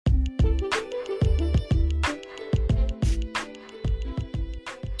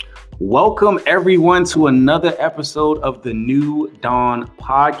Welcome everyone to another episode of the New Dawn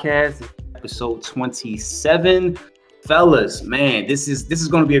podcast, episode 27. Fellas, man, this is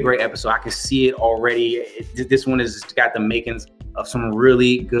going to be a great episode. I can see it already. This one has got the makings of some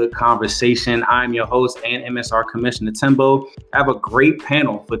really good conversation. I'm your host and MSR Commissioner Timbo. I have a great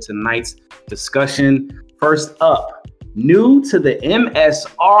panel for tonight's discussion. First up, new to the MSR,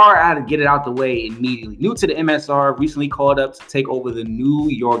 I had to get it out the way immediately. New to the MSR, recently called up to take over the New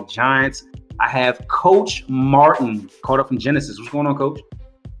York Giants. I have Coach Martin, called up from Genesis. What's going on, Coach?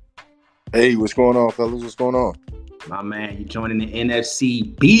 Hey, what's going on, fellas? What's going on? My man, you joining the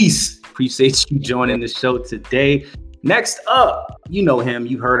NFC Beast. Appreciate you joining the show today. Next up, you know him.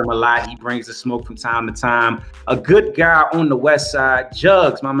 You heard him a lot. He brings the smoke from time to time. A good guy on the west side.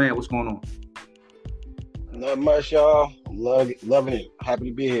 Jugs, my man, what's going on? Not much, y'all. Loving it. Happy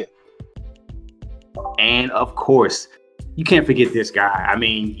to be here. And of course, you can't forget this guy. I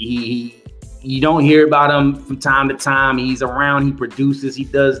mean, you don't hear about him from time to time. He's around. He produces. He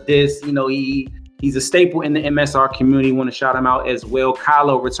does this. You know, he's a staple in the MSR community. Want to shout him out as well.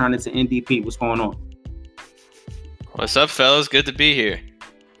 Kylo returning to NDP. What's going on? What's up, fellas? Good to be here.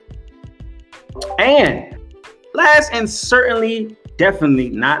 And last and certainly, definitely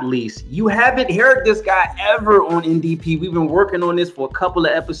not least, you haven't heard this guy ever on NDP. We've been working on this for a couple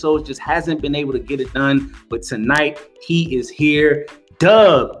of episodes, just hasn't been able to get it done. But tonight, he is here.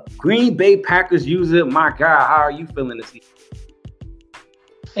 Doug, Green Bay Packers user. My God, how are you feeling this evening?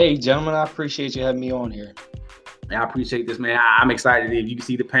 Hey, gentlemen, I appreciate you having me on here. I appreciate this, man. I'm excited. If you can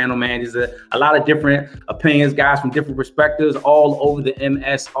see the panel, man, there's a lot of different opinions, guys from different perspectives all over the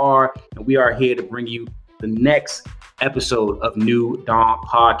MSR. And we are here to bring you the next episode of New Dawn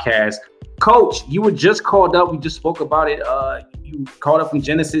Podcast. Coach, you were just called up. We just spoke about it. You called up from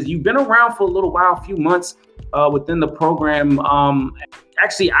Genesis. You've been around for a little while, a few months within the program.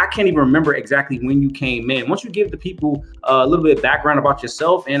 Actually, I can't even remember exactly when you came in. Once you give the people a little bit of background about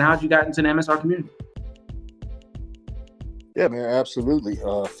yourself and how you got into the MSR community. Yeah, man, absolutely.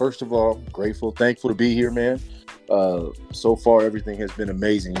 First of all, grateful, thankful to be here, man. So far, everything has been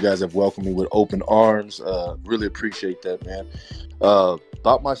amazing. You guys have welcomed me with open arms. Really appreciate that, man.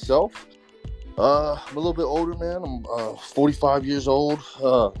 About myself, I'm a little bit older, man. I'm 45 years old,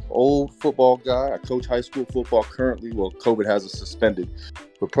 old football guy. I coach high school football currently. Well, COVID has us suspended.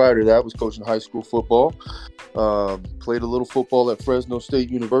 But prior to that, I was coaching high school football. Played a little football at Fresno State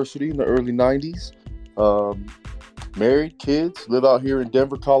University in the early 90s. Married, kids, live out here in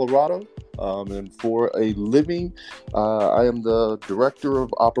Denver, Colorado. And for a living, I am the director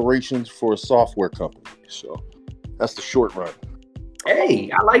of operations for a software company. So that's the short run. Hey,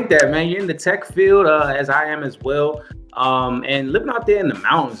 I like that, man. You're in the tech field, as I am as well. And living out there in the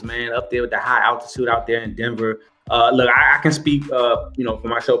mountains, man, up there with the high altitude out there in Denver. Look, I can speak, for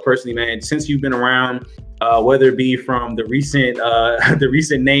myself personally, man. Since you've been around, whether it be from the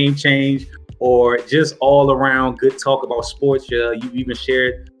recent name change or just all around good talk about sports, you've even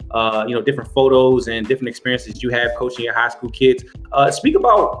shared, different photos and different experiences you have coaching your high school kids. Speak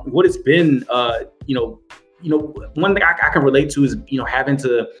about what it's been, one thing I can relate to is, having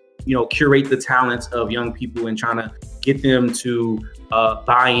to, curate the talents of young people and trying to get them to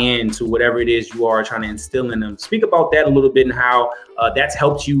buy into whatever it is you are trying to instill in them. Speak about that a little bit and how that's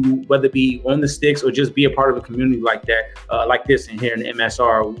helped you, whether it be on the sticks or just be a part of a community like that, like this in here in the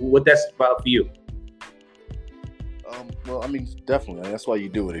MSR, what that's about for you. Well, I mean, definitely. That's why you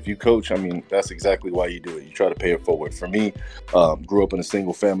do it. If you coach, I mean, that's exactly why you do it. You try to pay it forward. For me, grew up in a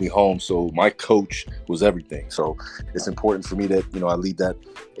single family home, so my coach was everything. So it's important for me that, I lead that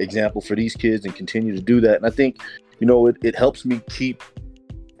example for these kids and continue to do that. And I think, it helps me keep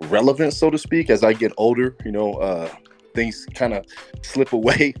relevant, so to speak, as I get older. Things kind of slip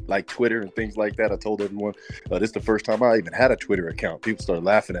away, like Twitter and things like that. I told everyone this is the first time I even had a Twitter account. People started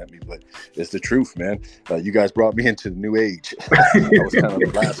laughing at me, but it's the truth, man. You guys brought me into the new age. I was kind of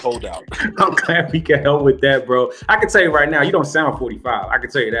the last holdout. I'm glad we can help with that, bro. I can tell you right now, you don't sound 45. I can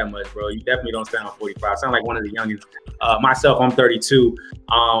tell you that much, bro. You definitely don't sound 45. Sound like one of the youngest. Myself, I'm 32.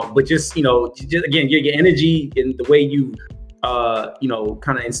 But just again, your energy and the way you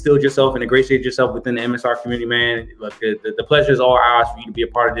kind of instilled yourself and ingratiated yourself within the MSR community, man. Look, the pleasure is all ours for you to be a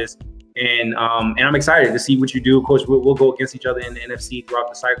part of this. And I'm excited to see what you do. Of course, we'll go against each other in the NFC throughout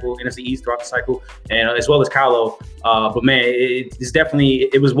the cycle, NFC East throughout the cycle, and as well as Kylo. But man, it's definitely,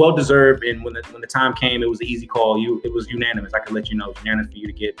 it was well deserved. And when the time came, it was an easy call. It was unanimous. I can let you know, it was unanimous for you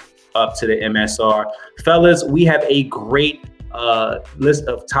to get up to the MSR. Fellas, we have a great list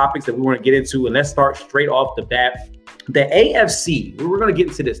of topics that we want to get into, and let's start straight off the bat. the AFC, we're going to get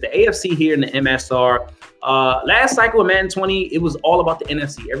into this. The AFC here in the MSR. Last cycle of Madden 20, it was all about the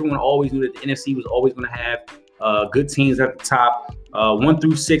NFC. Everyone always knew that the NFC was always going to have good teams at the top. 1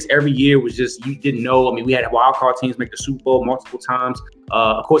 through 6 every year was just, you didn't know. I mean, we had wild card teams make the Super Bowl multiple times.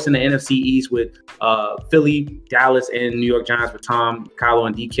 Of course, in the NFC East with Philly, Dallas, and New York Giants with Tom, Kylo,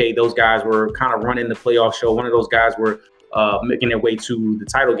 and DK, those guys were kind of running the playoff show. One of those guys were making their way to the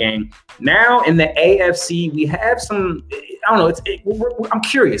title game. Now in the AFC, we have some, I don't know, I'm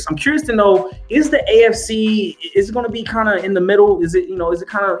curious. I'm curious to know, is the AFC, is it going to be kind of in the middle? Is it, is it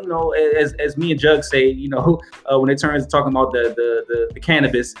kind of, as me and Jug say, when it turns to talking about the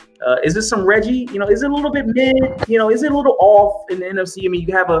cannabis, is this some Reggie? Is it a little bit mid? Is it a little off in the NFC? I mean,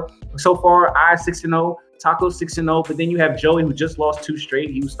 you have so far, I 6-0, Taco 6-0, but then you have Joey, who just lost 2 straight.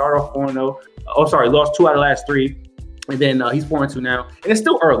 He started off 4-0. Oh, sorry, lost 2 out of the last 3. And then he's 4-2 now. And it's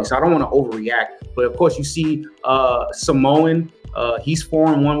still early, so I don't want to overreact. But, of course, you see Samoan. He's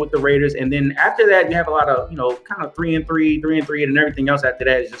 4-1 with the Raiders. And then after that, you have a lot of, kind of 3-3, and everything else after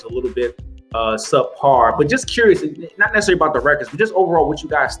that is just a little bit subpar. But just curious, not necessarily about the records, but just overall what you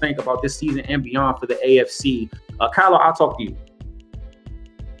guys think about this season and beyond for the AFC. Kylo, I'll talk to you.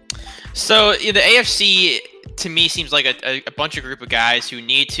 So the AFC, to me, seems like a bunch of group of guys who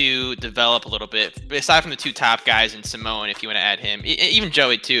need to develop a little bit, aside from the 2 top guys and Samoan, if you want to add him, even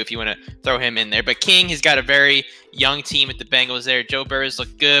Joey too, if you want to throw him in there. But King has got a very young team with the Bengals there. Joe Burrows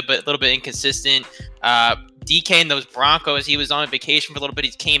looked good, but a little bit inconsistent. DK and those Broncos, he was on vacation for a little bit.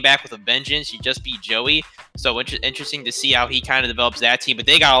 He came back with a vengeance. He just beat Joey. So interesting to see how he kind of develops that team. But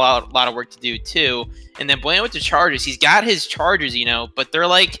they got a lot of work to do too. And then Bland with the Chargers, he's got his Chargers, but they're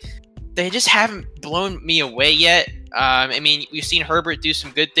like, they just haven't blown me away yet. I mean, we've seen Herbert do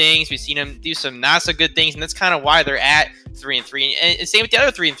some good things. We've seen him do some not so good things, and that's kind of why they're at 3-3. And same with the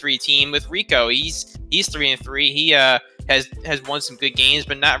other 3-3 team with Rico. He's 3-3. He has won some good games,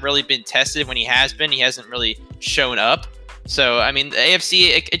 but not really been tested when he has been. He hasn't really shown up. So I mean, the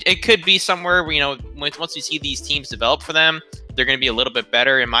AFC, it could be somewhere where, once we see these teams develop for them, they're going to be a little bit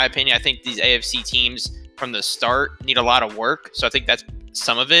better. In my opinion, I think these AFC teams from the start need a lot of work. So I think that's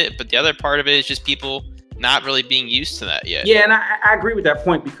some of it, but the other part of it is just people not really being used to that yet. Yeah, and I agree with that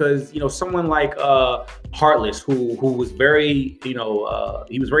point because someone like Heartless, who was very he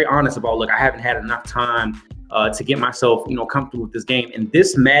was very honest about, look, I haven't had enough time to get myself comfortable with this game. And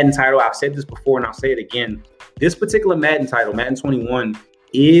this Madden title, I've said this before and I'll say it again, this particular Madden title, Madden 21,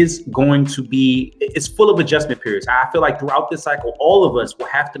 is going to be, it's full of adjustment periods. I feel like throughout this cycle, all of us will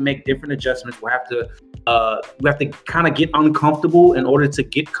have to make different adjustments. We have to kind of get uncomfortable in order to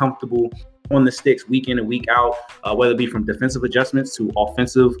get comfortable on the sticks week in and week out, whether it be from defensive adjustments to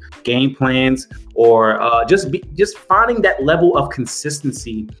offensive game plans, or just finding that level of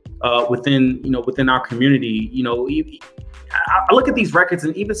consistency within our community. I look at these records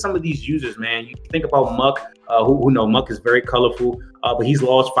and even some of these users, man. You think about Muck, who Muck is very colorful, but he's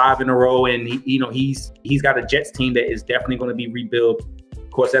lost 5 in a row, and he's got a Jets team that is definitely going to be rebuilt.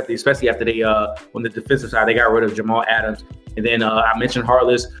 Of course, especially after they on the defensive side, they got rid of Jamal Adams. And then I mentioned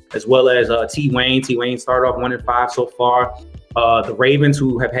Heartless, as well as T. Wayne. T. Wayne started off 1-5 so far. The Ravens,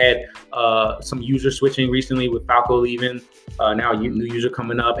 who have had some user switching recently with Falco leaving, now a new user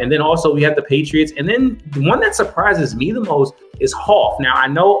coming up. And then also we have the Patriots. And then the one that surprises me the most is Hoff. Now, I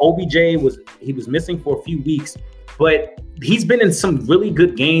know OBJ was missing for a few weeks, but he's been in some really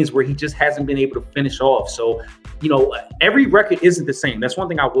good games where he just hasn't been able to finish off. So, every record isn't the same. That's one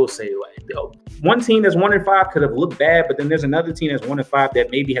thing I will say. One team that's 1-5 could have looked bad, but then there's another team that's 1-5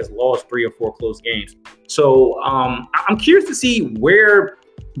 that maybe has lost 3 or 4 close games. So I'm curious to see where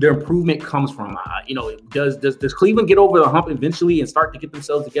their improvement comes from. Does Cleveland get over the hump eventually and start to get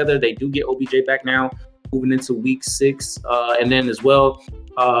themselves together? They do get OBJ back now, moving into week 6, and then as well.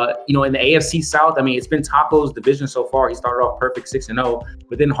 In the AFC South, I mean, it's been Taco's division so far. He started off perfect 6-0,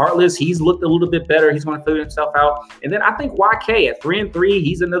 but then Heartless, he's looked a little bit better. He's going to figure himself out. And then I think YK at 3-3,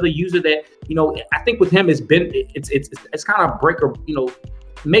 he's another user that, I think with him it's kind of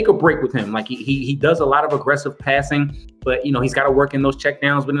make or break with him. Like he does a lot of aggressive passing, but he's got to work in those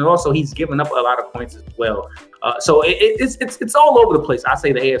checkdowns. But then also he's given up a lot of points as well. So it's all over the place. I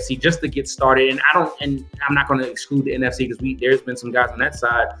say the AFC just to get started, and I'm not going to exclude the NFC because there's been some guys on that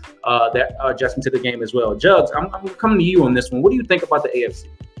side that are adjusting to the game as well. Jugs, I'm coming to you on this one. What do you think about the AFC?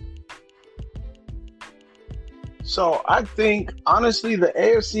 So I think honestly, the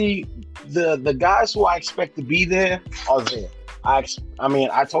AFC, the guys who I expect to be there are there. I mean,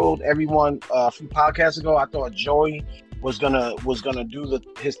 I told everyone a few podcasts ago, I thought Joey was gonna do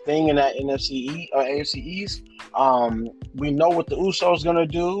his thing in that AFC East. We know what the Usos gonna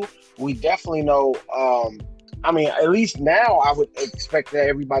do. We definitely know I mean, at least now I would expect that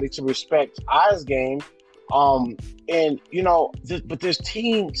everybody to respect Aya's game. And you know, but there's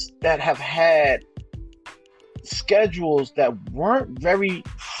teams that have had schedules that weren't very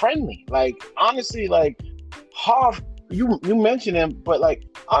friendly. Like honestly, like Hoff, you mentioned him, but like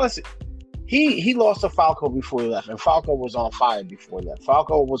honestly, he lost to Falco before he left, and Falco was on fire before he left.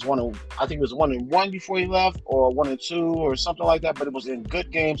 Falco was I think it was 1-1 before he left, or 1-2, or something like that. But it was in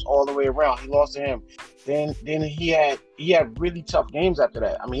good games all the way around. He lost to him. Then he had really tough games after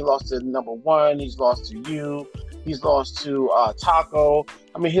that. I mean, he lost to number one. He's lost to you. He's lost to Taco.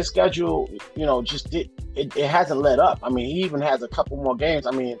 I mean, his schedule, you know, it hasn't let up. I mean, he even has a couple more games.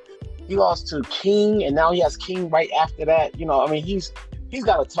 I mean, he lost to King, and now he has King right after that. You know, I mean, he's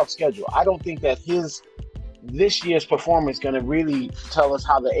got a tough schedule. I don't think that this year's performance is going to really tell us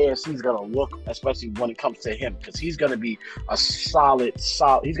how the AFC is going to look, especially when it comes to him, because he's going to be a solid. He's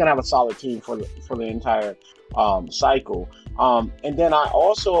going to have a solid team for the entire cycle. And then I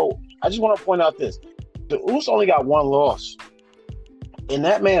just want to point out this: the Usos only got one loss, and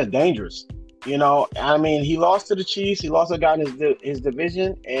that man is dangerous. You know, I mean, he lost to the Chiefs. He lost a guy in his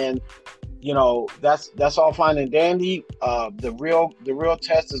division, and you know, that's all fine and dandy. The real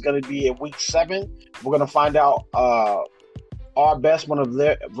test is going to be in week 7. We're going to find out our best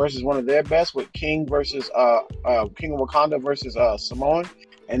versus one of their best, with King versus King of Wakanda versus Samoan,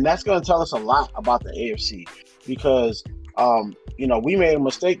 and that's going to tell us a lot about the AFC, because you know, we made a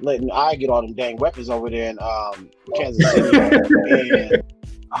mistake letting I get all them dang weapons over there in Kansas City, and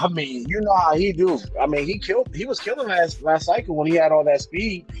I mean, you know how he do. I mean, he was killing last cycle when he had all that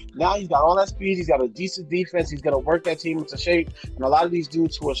speed. Now he's got all that speed. He's got a decent defense. He's going to work that team into shape. And a lot of these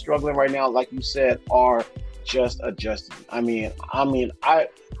dudes who are struggling right now, like you said, are just adjusting. I mean, I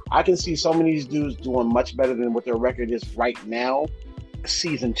can see so many of these dudes doing much better than what their record is right now.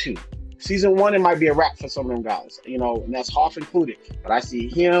 Season 2. Season 1, it might be a wrap for some of them guys, you know, and that's Hoff included. But I see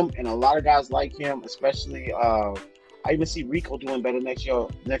him and a lot of guys like him, especially I even see Rico doing better next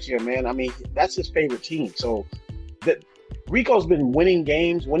year, man. I mean, that's his favorite team. So Rico's been winning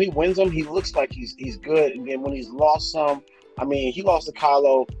games. When he wins them, he looks like he's good. And then when he's lost some, I mean, he lost to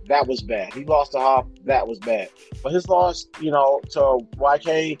Kylo, that was bad. He lost to Hop, that was bad. But his loss, you know, to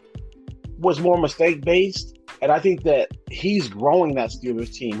YK was more mistake-based. And I think that he's growing that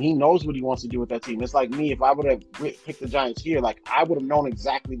Steelers team. He knows what he wants to do with that team. It's like me, if I would have picked the Giants here, like I would have known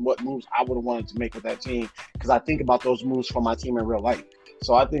exactly what moves I would have wanted to make with that team, because I think about those moves for my team in real life.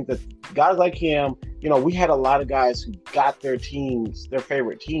 So I think that guys like him, you know, we had a lot of guys who got their teams, their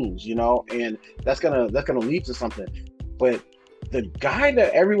favorite teams, you know, and that's gonna lead to something. But the guy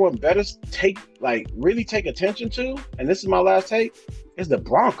that everyone better really take attention to, and this is my last take, is the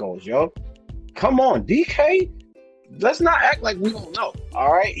Broncos, yo. Come on, DK. Let's not act like we don't know.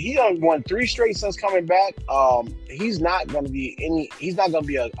 All right, he done won 3 straight since coming back. He's not going to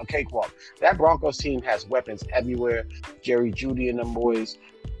be a cakewalk. That Broncos team has weapons everywhere. Jerry Jeudy and them boys.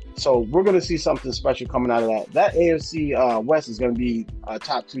 So we're going to see something special coming out of that. That AFC West is going to be a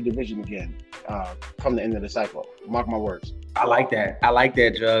top 2 division again come the end of the cycle. Mark my words. I like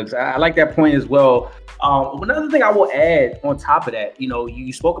that. Jugs. I like that point as well. Another thing I will add on top of that, you know,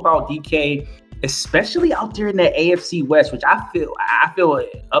 you spoke about DK, especially out there in that AFC West, which I feel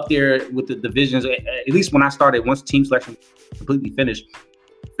up there with the divisions. At least when I started, once team selection completely finished,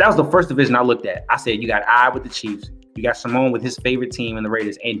 that was the first division I looked at. I said, you got I with the Chiefs, you got Simone with his favorite team in the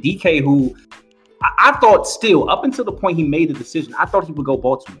Raiders, and DK, who I thought still, up until the point he made the decision, I thought he would go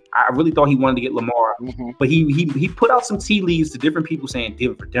Baltimore. I really thought he wanted to get Lamar, but he put out some tea leaves to different people saying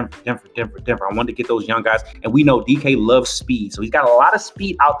Denver. I wanted to get those young guys, and we know DK loves speed, so he's got a lot of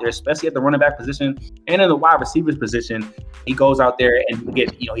speed out there, especially at the running back position and in the wide receivers position. He goes out there and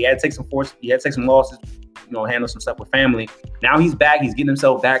he had to take some losses, you know, handle some stuff with family. Now he's back. He's getting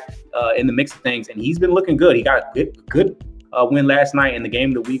himself back in the mix of things, and he's been looking good. He got a good win last night in the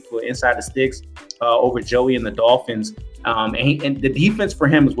game of the week for Inside the Sticks over Joey and the Dolphins. And the defense for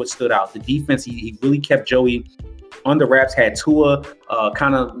him is what stood out. The defense, he really kept Joey on the wraps, had Tua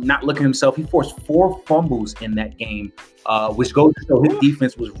kind of not looking himself. He forced 4 fumbles in that game, which goes to show his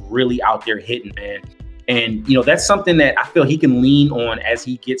defense was really out there hitting, man. And, you know, that's something that I feel he can lean on as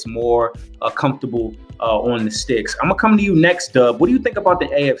he gets more comfortable on the sticks. I'm going to come to you next, Dub. What do you think about the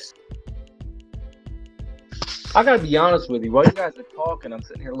AFC? I gotta be honest with you. While you guys are talking, I'm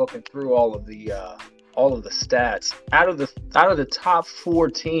sitting here looking through all of the stats. Out of the top 4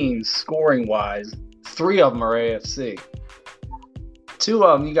 teams scoring wise, 3 of them are AFC. 2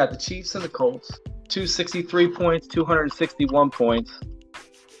 of them, you got the Chiefs and the Colts. 263 points, 261 points.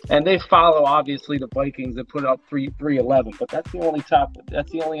 And they follow obviously the Vikings that put up 311, but that's the only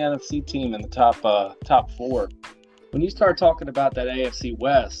NFC team in the top 4. When you start talking about that AFC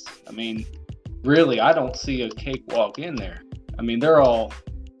West, I mean, really, I don't see a cakewalk in there. I mean, they're all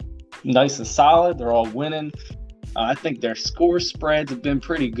nice and solid. They're all winning. I think their score spreads have been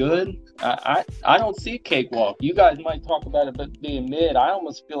pretty good. I don't see a cakewalk. You guys might talk about it being mid. I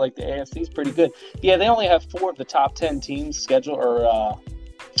almost feel like the AFC is pretty good. Yeah, they only have 4 of the top 10 teams scheduled, or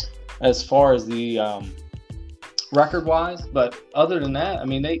as far as the record-wise. But other than that, I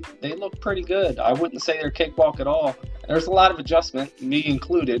mean, they look pretty good. I wouldn't say they're a cakewalk at all. There's a lot of adjustment, me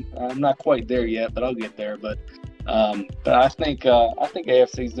included. I'm not quite there yet, but I'll get there. But I think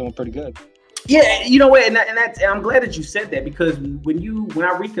AFC is doing pretty good. Yeah, you know what, and I'm glad that you said that, because when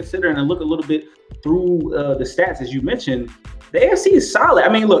I reconsider and I look a little bit through the stats, as you mentioned, the AFC is solid. I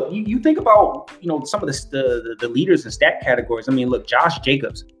mean, look, you think about, you know, some of the leaders in stat categories. I mean, look, Josh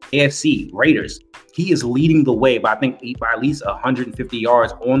Jacobs, AFC Raiders, he is leading the way by at least 150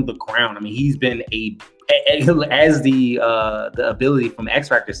 yards on the ground. I mean, he's been as the ability from X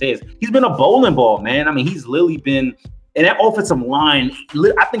Factor says, he's been a bowling ball, man. I mean, he's literally been. And that offensive line,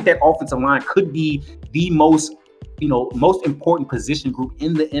 I think that offensive line could be the most important position group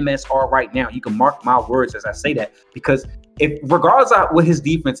in the MSR right now. You can mark my words as I say that, because if regardless of what his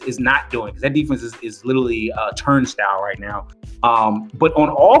defense is not doing, because that defense is literally turnstile right now. But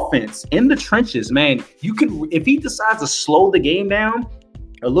on offense, in the trenches, man, you can, if he decides to slow the game down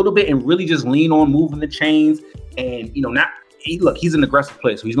a little bit and really just lean on moving the chains and, you know, he's an aggressive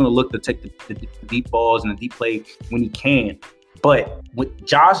player, so he's going to look to take the deep balls and the deep play when he can. But with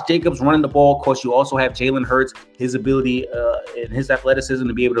Josh Jacobs running the ball, of course, you also have Jalen Hurts, his ability and his athleticism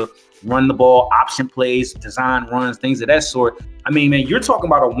to be able to run the ball, option plays, design runs, things of that sort. I mean, man, you're talking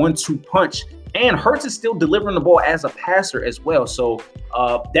about a 1-2 punch. And Hurts is still delivering the ball as a passer as well. So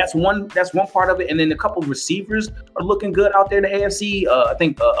that's one part of it. And then a couple of receivers are looking good out there in the AFC. I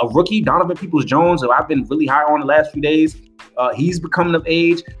think a rookie, Donovan Peoples-Jones, who I've been really high on the last few days. He's becoming of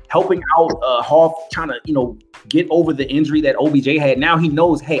age, helping out Hoff, trying to, you know, get over the injury that OBJ had. Now he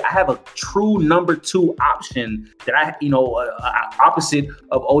knows, hey, I have a true number 2 option that opposite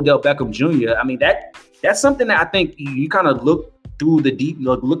of Odell Beckham Jr. I mean, that's something that I think you kind of look through the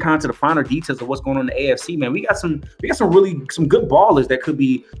look kind of to the finer details of what's going on in the AFC, man. We got some good ballers that could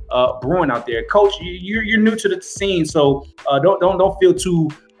be brewing out there. Coach, you're new to the scene, so don't feel too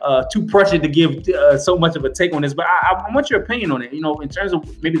pressured to give so much of a take on this. But I want your opinion on it. You know, in terms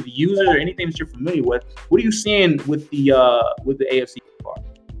of maybe the users or anything that you're familiar with. What are you seeing with the AFC part?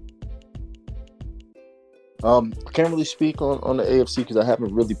 I can't really speak on the AFC because I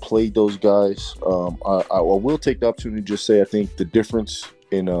haven't really played those guys. I will take the opportunity to just say I think the difference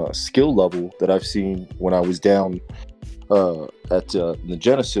in skill level that I've seen when I was down at the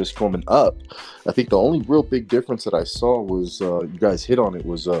Genesis coming up, I think the only real big difference that I saw was you guys hit on it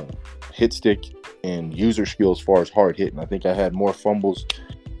was hit stick and user skill as far as hard hitting. I think I had more fumbles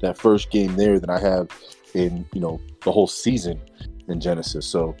that first game there than I have in the whole season in Genesis.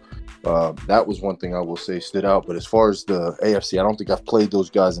 So that was one thing I will say stood out. But as far as the AFC, I don't think I've played those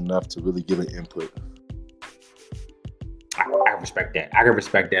guys enough to really give an input. I respect that. I can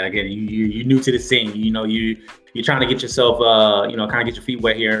respect that. Again, you're new to the scene. You're trying to get yourself, kind of get your feet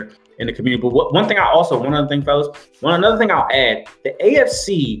wet here in the community. But one other thing, fellas, another thing I'll add, the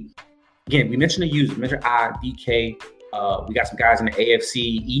AFC, again, we mentioned the users, we mentioned DK. We got some guys in the AFC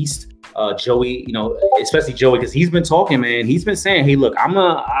East. Joey, especially Joey, because he's been talking, man. He's been saying, "Hey, look, I'm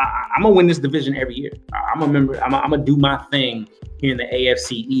gonna win this division every year. I'm gonna do my thing here in the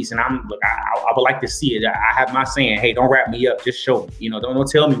AFC East, and I would like to see it. I have my saying, hey, don't wrap me up, just show me. Don't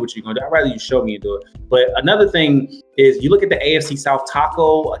tell me what you're gonna do. I'd rather you show me and do it." But another thing is, you look at the AFC South.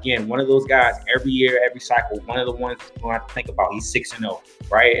 Taco, again, one of those guys every year, every cycle. One of the ones you have to think about. He's 6-0,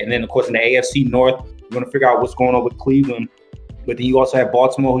 right? And then of course in the AFC North, you're gonna figure out what's going on with Cleveland. But then you also have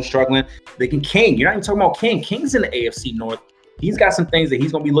Baltimore, who's struggling. King, you're not even talking about King. King's in the AFC North. He's got some things that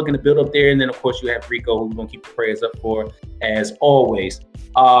he's going to be looking to build up there. And then, of course, you have Rico, who we're going to keep the prayers up for, as always.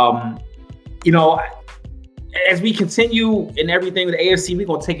 As we continue in everything with the AFC, we're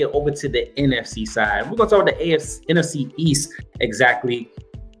going to take it over to the NFC side. We're going to talk about the NFC East, exactly.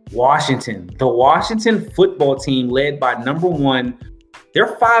 Washington. The Washington football team, led by number 1.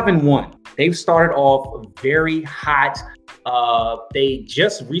 They're 5-1. They've started off very hot. They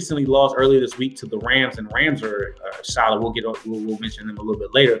just recently lost earlier this week to the Rams, and Rams are solid. We'll mention them a little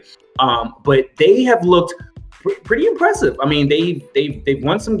bit later. But they have looked pretty impressive. I mean, they've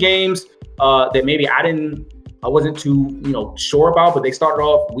won some games that maybe I didn't I wasn't too, sure about, but they started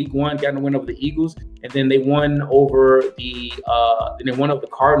off week 1, getting a win over the Eagles, and then they won over the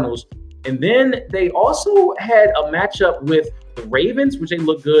Cardinals. And then they also had a matchup with the Ravens, which they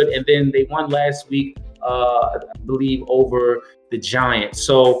looked good, and then they won last week, I believe, over the Giants.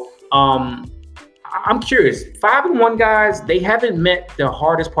 So I'm curious. 5-1 guys, they haven't met the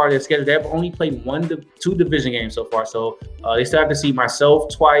hardest part of their schedule. They've only played 2 division games so far. So they still have to see myself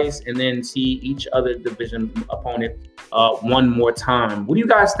twice and then see each other division opponent one more time. What do you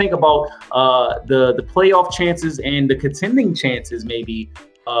guys think about the playoff chances and the contending chances maybe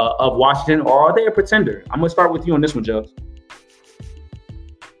of Washington, or are they a pretender? I'm going to start with you on this one, Joe.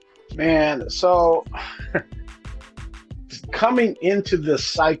 Man, so coming into the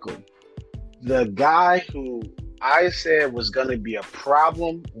cycle, the guy who I said was going to be a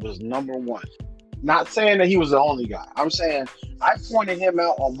problem was number 1. Not saying that he was the only guy. I'm saying I pointed him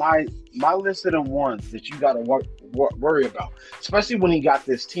out on my list of the ones that you got to worry about, especially when he got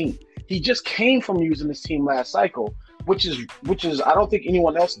this team. He just came from using this team last cycle, which is I don't think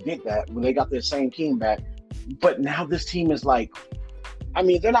anyone else did that when they got their same team back. But now this team is like, I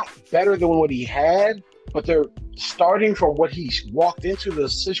mean, they're not better than what he had, but they're starting from what he walked into, the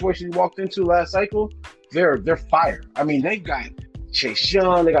situation he walked into last cycle. They're fire. I mean, they got Chase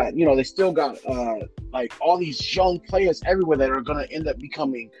Young. They got, they still got like all these young players everywhere that are going to end up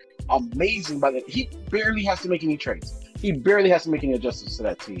becoming amazing. He barely has to make any trades. He barely has to make any adjustments to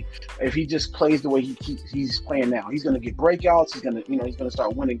that team. If he just plays the way he's playing now, he's going to get breakouts. He's going to, he's going to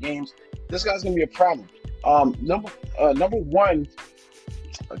start winning games. This guy's going to be a problem. Number 1.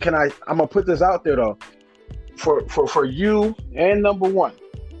 I'm gonna put this out there though, for you and number 1.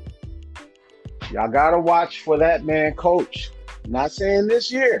 Y'all gotta watch for that man, Coach. Not saying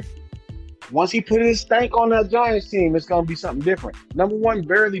this year. Once he put his stank on that Giants team, it's gonna be something different. Number 1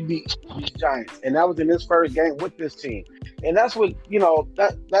 barely beat the Giants, and that was in his first game with this team. And that's what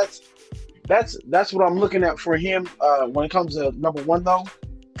that's what I'm looking at for him when it comes to number 1 though.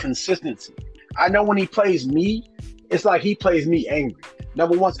 Consistency. I know when he plays me, it's like he plays me angry.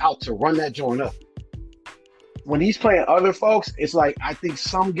 Number 1's out to run that joint up. When he's playing other folks, it's like I think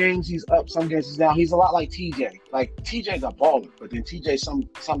some games he's up, some games he's down. He's a lot like TJ. Like TJ's a baller, but then TJ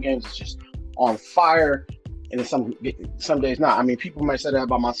some games is just on fire, and then some days not. I mean, people might say that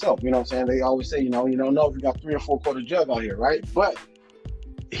about myself. You know what I'm saying? They always say, you don't know if you got 3 or 4 quarter jug out here, right? But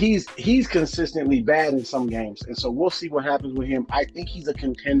he's consistently bad in some games, and so we'll see what happens with him. I think he's a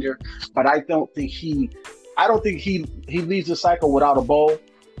contender, but I don't think he leads the cycle without a bowl,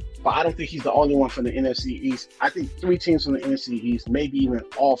 but I don't think he's the only one from the NFC East. I think 3 teams from the NFC East, maybe even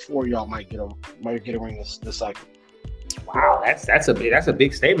all 4 of y'all might get a ring this cycle. Wow, that's a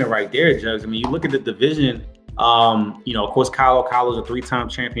big statement right there, Jugs. I mean, you look at the division. Of course, Kylo's a 3-time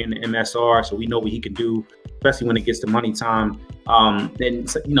champion in MSR, so we know what he can do, especially when it gets to money time. And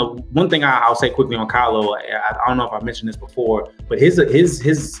one thing I'll say quickly on Kylo, I don't know if I mentioned this before, but his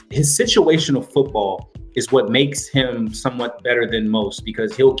situational football is what makes him somewhat better than most,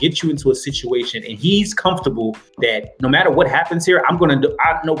 because he'll get you into a situation and he's comfortable that no matter what happens here, I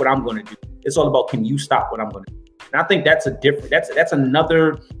know what I'm going to do. It's all about, can you stop what I'm going to do? And I think that's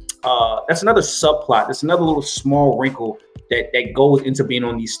another subplot. That's another little small wrinkle that goes into being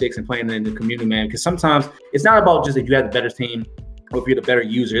on these sticks and playing in the community, man. Because sometimes it's not about just if you have the better team or if you're the better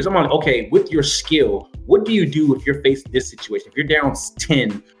user. It's about, okay, with your skill, what do you do if you're faced this situation? If you're down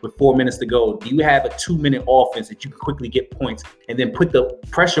 10 with 4 minutes to go, do you have a 2-minute offense that you can quickly get points and then put the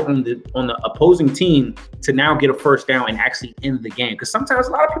pressure on the opposing team to now get a first down and actually end the game? Because sometimes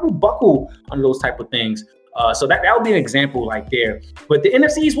a lot of people buckle under those type of things. So that would be an example right there. But the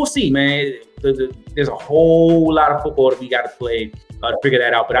NFCs, we'll see, man. There's a whole lot of football that we got to play to figure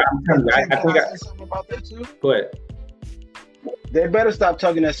that out. But I'm telling you, I think something about that too. Go ahead. They better stop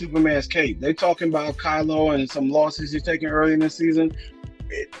tugging at Superman's cape. They're talking about Kylo and some losses he's taking early in the season.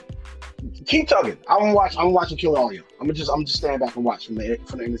 Keep tugging. I'm watching Kill all you. I'm just stand back and watch from the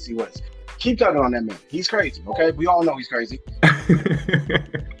NFC West. Keep tugging on that man. He's crazy. Okay, we all know he's crazy.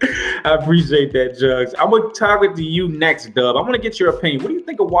 I appreciate that, Jugs. I'm gonna talk to you next, Dub. I want to get your opinion. What do you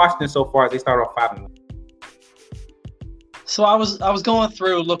think of Washington so far as they start off 5-1? So I was going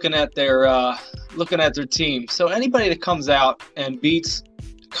through looking at their team. So anybody that comes out and beats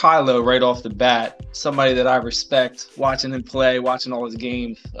Kylo right off the bat, somebody that I respect, watching him play, watching all his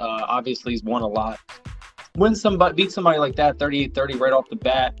games, obviously he's won a lot. Beat somebody like that 38-30 right off the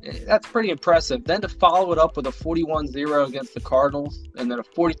bat, that's pretty impressive. Then to follow it up with a 41-0 against the Cardinals and then a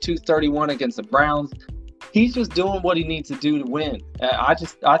 42-31 against the Browns, he's just doing what he needs to do to win. I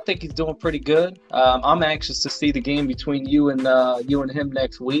think he's doing pretty good. I'm anxious to see the game between you and him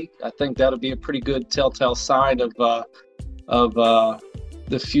next week. I think that'll be a pretty good telltale sign of the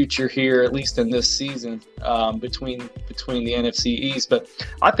future here, at least in this season, between the NFC East. But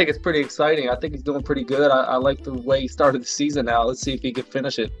I think it's pretty exciting. I think he's doing pretty good. I like the way he started the season now. Let's see if he can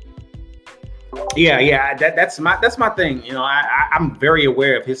finish it. Yeah, that's my thing. You know, I'm very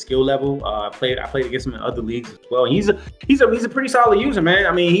aware of his skill level. I played against him in other leagues as well. And he's a pretty solid user, man.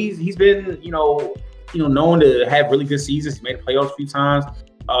 I mean, he's been known to have really good seasons. He made the playoffs a few times.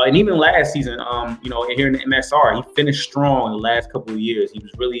 And even last season, here in the MSR, he finished strong in the last couple of years. He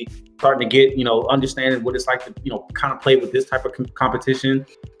was really starting to get, understanding what it's like to, kind of play with this type of competition.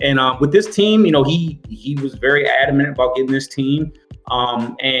 And with this team, he was very adamant about getting this team.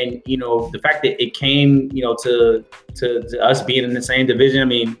 And the fact that it came, to us being in the same division. I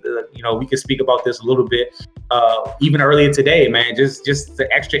mean, we could speak about this a little bit, even earlier today, man. Just the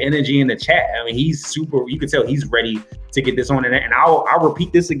extra energy in the chat. I mean, he's super. You can tell he's ready to get this on. And I'll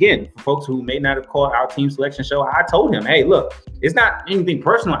repeat this again for folks who may not have caught our team selection show. I told him, hey, look, it's not anything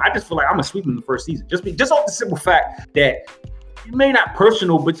personal. I just feel like I'm gonna sweep him the first season, just off the simple fact that. It may not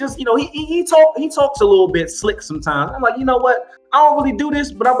personal, but just he talks a little bit slick sometimes. I'm like, you know what? I don't really do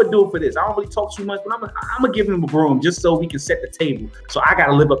this, but I'm gonna do it for this. I don't really talk too much, but I'm gonna give him a broom just so we can set the table. So I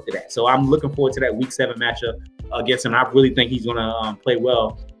gotta live up to that. So I'm looking forward to that Week 7 matchup against him. I really think he's gonna play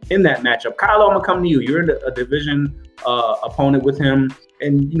well in that matchup. Kylo, I'm gonna come to you. You're in a division opponent with him,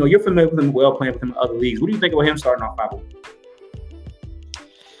 and you're familiar with him well, playing with him in other leagues. What do you think about him starting off 5-0?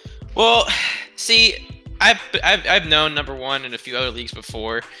 Well, see. I've known number one in a few other leagues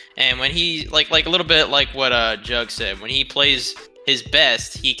before, and when he like a little bit like what Jug said, when he plays his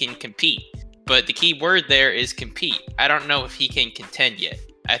best, he can compete. But the key word there is compete. I don't know if he can contend yet.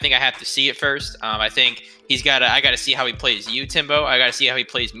 I think I have to see it first. I think I got to see how he plays you, Timbo. I got to see how he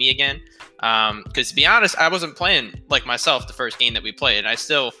plays me again. Because to be honest, I wasn't playing like myself the first game that we played, and I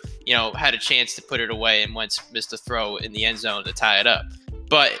still had a chance to put it away and once missed a throw in the end zone to tie it up.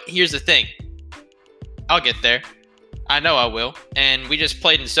 But here's the thing. I'll get there. I know I will. And we just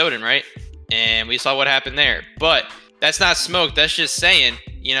played in Soden, right? And we saw what happened there. But that's not smoke. That's just saying,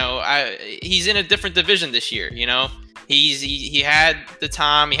 he's in a different division this year. He had the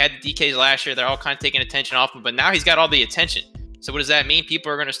Tom, he had the DKs last year. They're all kind of taking attention off him, but now he's got all the attention. So what does that mean? People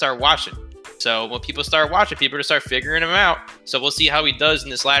are going to start watching. So when people start watching, people are going to start figuring him out. So we'll see how he does in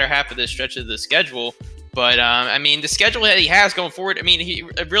this latter half of this stretch of the schedule. But, the schedule that he has going forward,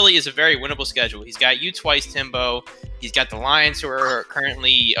 it really is a very winnable schedule. He's got you twice, Timbo. He's got the Lions, who are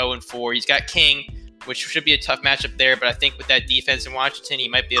currently 0-4. He's got King, which should be a tough matchup there. But I think with that defense in Washington, he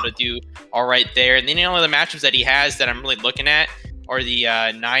might be able to do all right there. And then the only other matchups that he has that I'm really looking at are the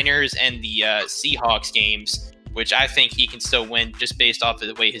Niners and the Seahawks games, which I think he can still win just based off of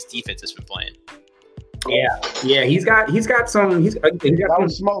the way his defense has been playing. Yeah, he's got some. He's got that some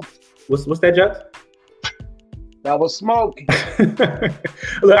was smoke. What's that, Judge? That was smoke.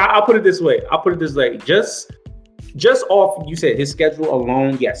 Look, I'll put it this way. Just off, you said his schedule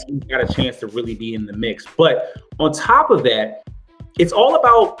alone, yes, he's got a chance to really be in the mix. But on top of that, it's all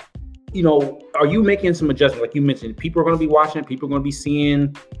about, are you making some adjustments? Like you mentioned, people are going to be watching, people are going to be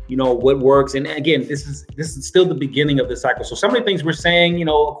seeing, what works. And again, this is still the beginning of the cycle. So some of the things we're saying,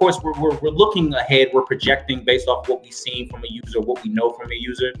 of course, we're looking ahead, we're projecting based off what we've seen from a user, what we know from a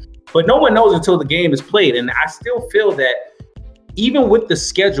user. But no one knows until the game is played. And I still feel that even with the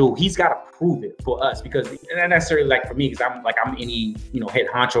schedule, he's got to prove it for us, because not necessarily like for me, because I'm any, head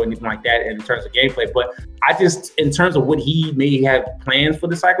honcho or anything like that in terms of gameplay. But I just, in terms of what he may have plans for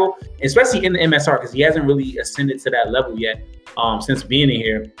the cycle, especially in the MSR, because he hasn't really ascended to that level yet since being in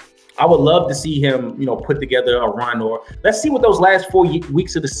here. I would love to see him, put together a run, or let's see what those last 4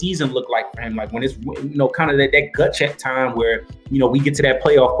 weeks of the season look like for him. Like when it's, kind of that gut check time where, we get to that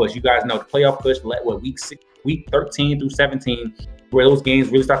playoff push. You guys know the playoff push, week 13 through 17, where those games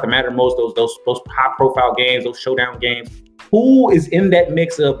really start to matter most. Those high profile games, those showdown games. Who is in that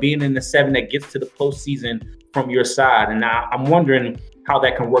mix of being in the 7 that gets to the postseason from your side? And I'm wondering how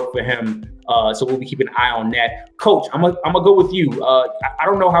that can work for him. So we'll be keeping an eye on that. Coach, I'm gonna go with you. I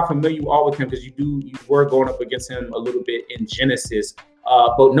don't know how familiar you are with him, because you were going up against him a little bit in Genesis.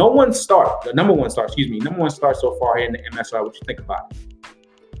 But the number one star so far here in the MSR. What you think about it?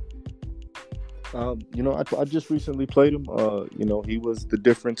 I just recently played him. He was the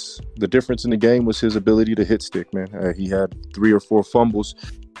difference. The difference in the game was his ability to hit stick, man. He had 3 or 4 fumbles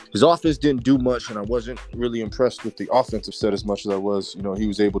his offense didn't do much, and I wasn't really impressed with the offensive set as much as I was. He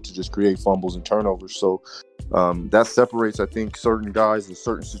was able to just create fumbles and turnovers. So that separates, I think, certain guys in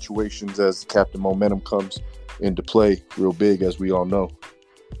certain situations as captain momentum comes into play real big, as we all know.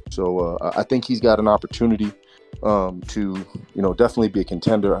 So I think he's got an opportunity to, definitely be a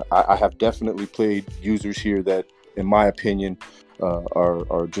contender. I have definitely played users here that, in my opinion,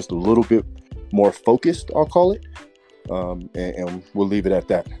 are just a little bit more focused, I'll call it. And we'll leave it at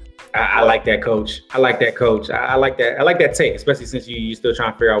that. I like that, coach. I like that, coach. I like that. I like that take, especially since you're still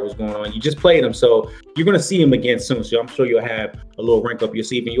trying to figure out what's going on. You just played him, so you're going to see him again soon. So I'm sure you'll have a little rank up your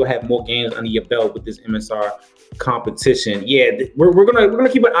sleeve, and you'll have more games under your belt with this MSR competition. Yeah, we're gonna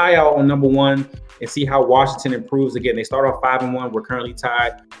keep an eye out on number one and see how Washington improves. Again, they start off 5-1. We're currently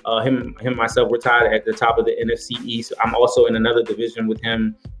tied. Him, myself, we're tied at the top of the NFC East. I'm also in another division with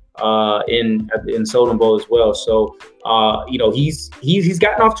him in Solon Bowl as well. So he's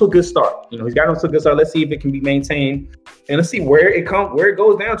gotten off to a good start. He's gotten off to a good start. Let's see if it can be maintained, and let's see where it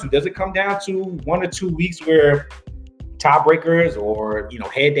goes down to. Does it come down to 1 or 2 weeks where tiebreakers or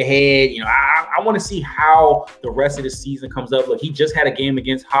head to head? I want to see how the rest of the season comes up. Look, he just had a game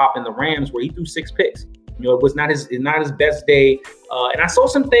against Hop and the Rams where he threw 6 picks. It was not his best day, and I saw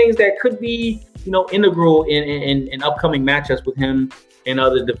some things that could be integral in upcoming matchups with him and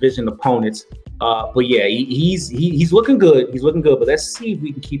other division opponents. But yeah, he's looking good. He's looking good. But let's see if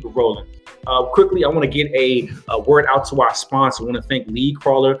we can keep it rolling. Quickly, I want to get a word out to our sponsor. I want to thank League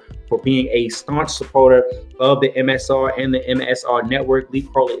Crawler for being a staunch supporter of the MSR and the MSR network.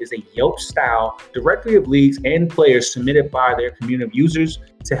 League Crawler is a Yelp-style directory of leagues and players submitted by their community of users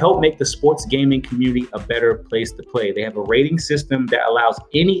to help make the sports gaming community a better place to play. They have a rating system that allows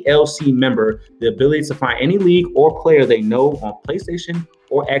any LC member the ability to find any league or player they know on PlayStation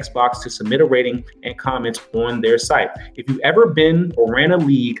or Xbox to submit a rating and comments on their site. If you've ever been or ran a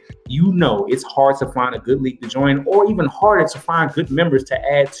league, it's hard to find a good league to join, or even harder to find good members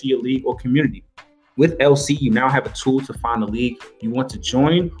to add to your league or community. With LC, you now have a tool to find a league you want to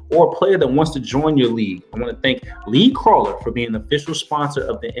join or a player that wants to join your league. I want to thank League Crawler for being the official sponsor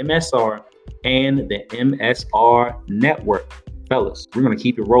of the MSR and the MSR network. Fellas, we're going to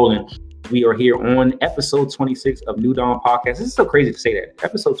keep it rolling. We are here on episode 26 of New Dawn Podcast. This is so crazy to say that.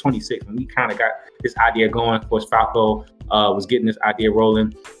 Episode 26, when we kind of got this idea going. Of course, Falco was getting this idea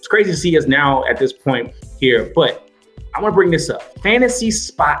rolling. It's crazy to see us now at this point here, but I want to bring this up. Fantasy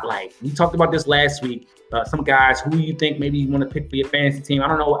Spotlight. We talked about this last week. Some guys who you think maybe you want to pick for your fantasy team. I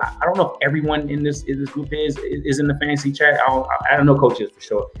don't know. I don't know if everyone in this group is in the fantasy chat. I don't know Coach is for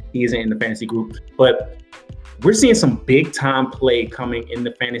sure. He isn't in the fantasy group, but we're seeing some big time play coming in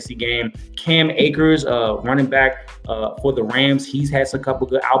the fantasy game. Cam Akers, running back for the Rams, he's had a couple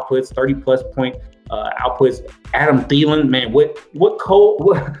good outputs, 30+ point outputs. Adam Thielen, man, what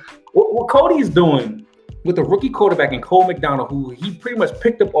Cody's doing with the rookie quarterback and Cole McDonald, who he pretty much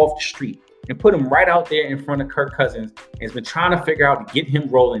picked up off the street and put him right out there in front of Kirk Cousins, and has been trying to figure out to get him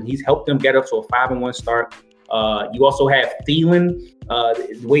rolling. He's helped them get up to a 5-1 start. You also have Thielen.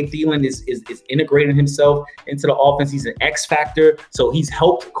 The way Thielen is integrating himself into the offense, he's an X factor. So he's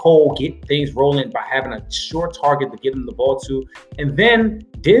helped Cole get things rolling by having a short target to get him the ball to. And then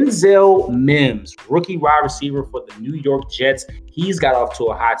Denzel Mims, rookie wide receiver for the New York Jets. He's got off to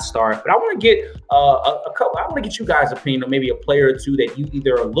a hot start. But I want to get a couple. I want to get you guys' opinion on maybe a player or two that you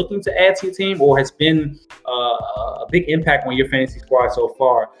either are looking to add to your team or has been a big impact on your fantasy squad so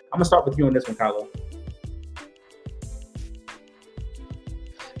far. I'm gonna start with you on this one, Kylo.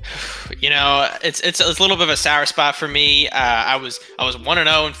 It's a little bit of a sour spot for me. I was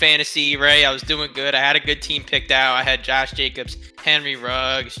 1-0 in fantasy, right? I was doing good. I had a good team picked out. I had Josh Jacobs, Henry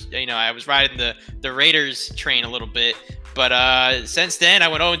Ruggs. I was riding the Raiders train a little bit. But since then, I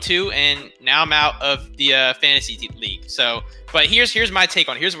went 0-2, and now I'm out of the fantasy league. So, but here's my take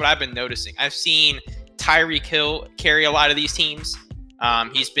on it. Here's what I've been noticing. I've seen Tyreek Hill carry a lot of these teams.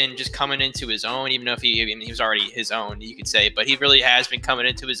 He's been just coming into his own, even though he was already his own, you could say, but he really has been coming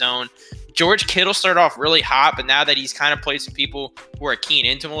into his own. George Kittle started off really hot, but now that he's kind of played some people who are keying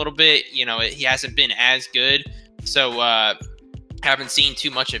into him a little bit, he hasn't been as good. So haven't seen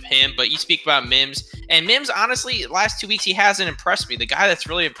too much of him. But you speak about Mims, and Mims, honestly, last 2 weeks he hasn't impressed me. The guy that's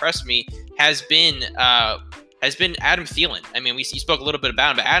really impressed me has been Adam Thielen. I mean, you spoke a little bit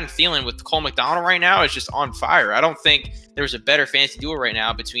about him, but Adam Thielen with Cole McDonald right now is just on fire. I don't think there's a better fantasy duo right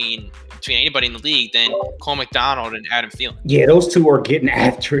now between anybody in the league than Cole McDonald and Adam Thielen. Yeah, those two are getting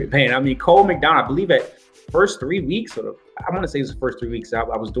after it, man. I mean, Cole McDonald, I believe at first 3 weeks, I want to say it was the first 3 weeks. I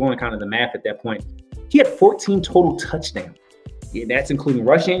was doing kind of the math at that point. He had 14 total touchdowns. Yeah, that's including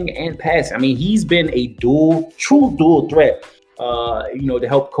rushing and passing. I mean, he's been a true dual threat to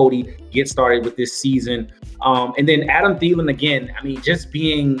help Cody get started with this season. And then Adam Thielen, again, I mean, just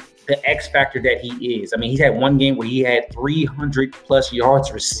being the X factor that he is. I mean, he's had one game where he had 300 plus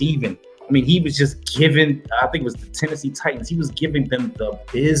yards receiving. I mean, he was just giving, I think it was the Tennessee Titans, he was giving them the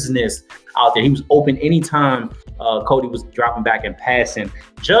business out there. He was open anytime Cody was dropping back and passing.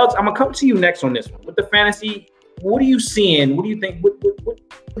 Jugs, I'm going to come to you next on this one. With the fantasy, what are you seeing? What do you think? What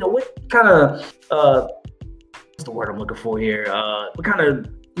kind of, what's the word I'm looking for here? What kind of,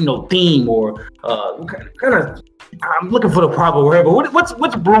 theme or what kind of, I'm looking for the proper word, but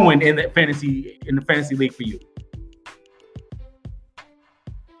what's brewing in the fantasy league for you?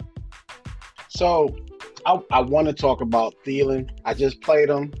 So I want to talk about Thielen. I just played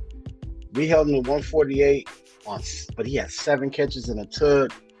him. We held him to 148 but he had 7 catches and a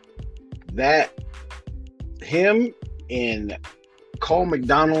tud. That him and Cole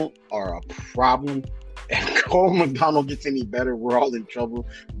McDonald are a problem. If Cole McDonald gets any better, we're all in trouble.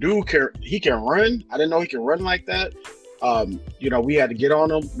 Dude, he can run. I didn't know he can run like that. We had to get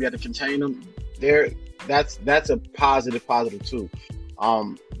on him. We had to contain him. That's a positive too.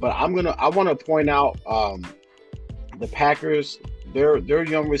 But I want to point out the Packers. Their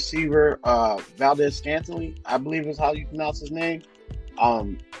young receiver, Valdez-Scantling, I believe is how you pronounce his name.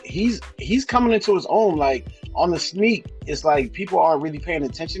 He's coming into his own. Like on the sneak, it's like people aren't really paying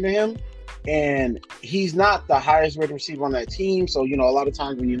attention to him, and he's not the highest rated receiver on that team. So a lot of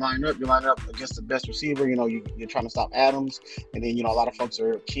times when you line up against the best receiver. You're trying to stop Adams, and then a lot of folks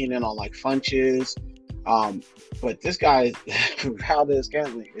are keying in on like Funches. But this guy,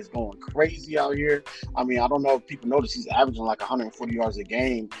 Valdez-Scantling, is going crazy out here. I mean, I don't know if people notice he's averaging like 140 yards a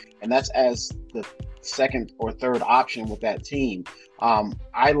game, and that's as the second or third option with that team.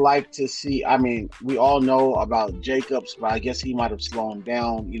 I like to see, I mean, we all know about Jacobs, but I guess he might have slowed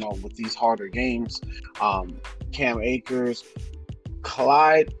down, with these harder games. Cam Akers,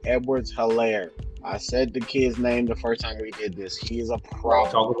 Clyde Edwards-Helaire. I said the kid's name the first time we did this. He is a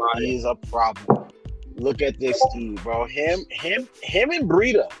problem. He is a problem. Look at this dude, bro. Him and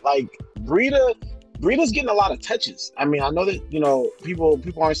Breida. Like Breida's getting a lot of touches. I mean, I know that people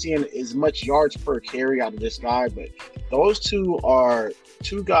aren't seeing as much yards per carry out of this guy, but those two are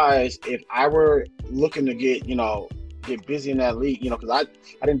two guys. If I were looking to get busy in that league, because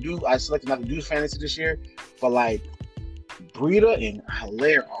I selected not to do fantasy this year, but like Breida and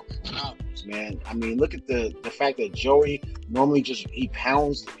Helaire are problems, man. I mean, look at the fact that Joey normally just he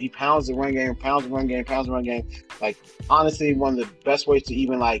pounds the run game. Like honestly, one of the best ways to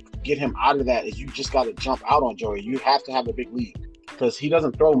even like get him out of that is you just got to jump out on Joey. You have to have a big lead because he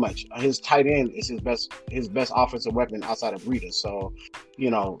doesn't throw much. His tight end is his best offensive weapon outside of Breida. So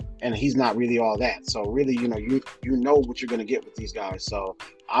and he's not really all that. So really, you know what you're gonna get with these guys. So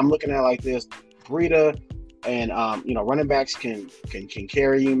I'm looking at it like this: Breida. And running backs can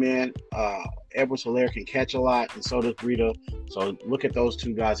carry you, man. Edwards-Helaire can catch a lot, and so does Breida. So look at those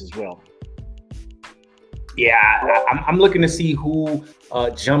two guys as well. Yeah, I'm looking to see who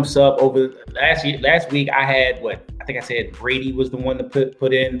jumps up over last week. I had I think I said Brady was the one to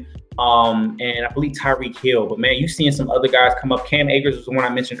put in, and I believe Tyreek Hill. But man, you seeing some other guys come up. Cam Akers was the one I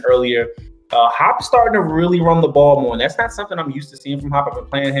mentioned earlier. Hop's starting to really run the ball more, and that's not something I'm used to seeing from Hop. I've been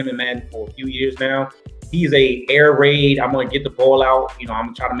playing him in Madden for a few years now. He's a air raid. I'm going to get the ball out. I'm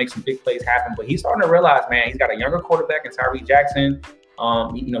going to try to make some big plays happen. But he's starting to realize, man, he's got a younger quarterback in Tyree Jackson.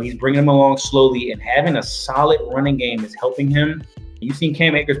 He's bringing him along slowly, and having a solid running game is helping him. You've seen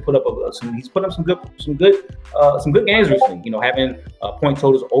Cam Akers put up some good games recently. Having point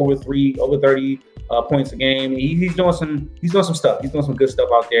totals over 30 points a game. He's doing some stuff. He's doing some good stuff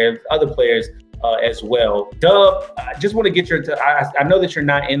out there. Other players as well. Dub, I just want to get I know that you're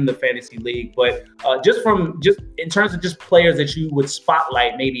not in the fantasy league, but just in terms of just players that you would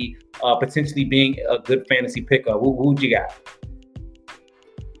spotlight, maybe potentially being a good fantasy pickup, who'd you got?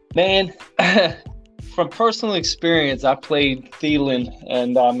 Man, from personal experience, I played Thielen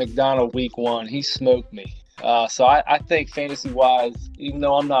and McDonald week 1. He smoked me. So I think fantasy-wise, even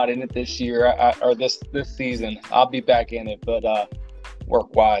though I'm not in it this year or this season, I'll be back in it. But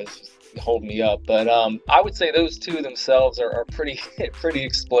work-wise, hold me up. But I would say those two themselves are pretty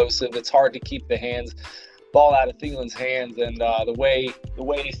explosive. It's hard to keep the ball out of Thielen's hands, and the way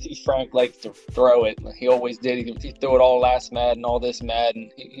Steve Frank likes to throw it, he always did. He threw it all last Madden, all this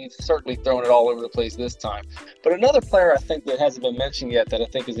Madden. He's certainly throwing it all over the place this time. But another player I think that hasn't been mentioned yet that I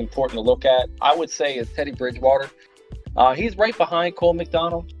think is important to look at, I would say, is Teddy Bridgewater. He's right behind Cole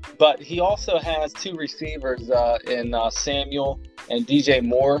McDonald, but he also has 2 receivers in Samuel and DJ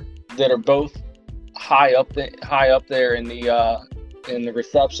Moore that are both high up there in the in the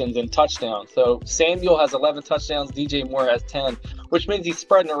receptions and touchdowns. So Samuel has 11 touchdowns, DJ Moore has 10, which means he's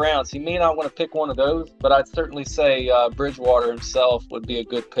spreading around. So you may not want to pick one of those, but I'd certainly say Bridgewater himself would be a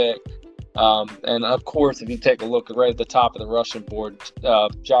good pick. And of course, if you take a look right at the top of the rushing board,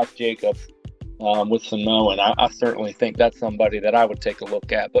 Josh Jacobs with Samoan, I certainly think that's somebody that I would take a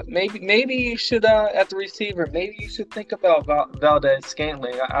look at. But maybe you should, at the receiver, maybe you should think about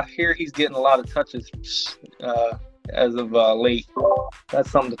Valdez-Scantling. I hear he's getting a lot of touches as of late.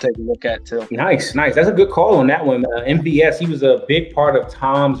 That's something to take a look at too. Nice. That's a good call on that one. MVS, he was a big part of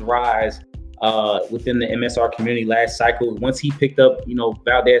Tom's rise within the MSR community last cycle. Once he picked up,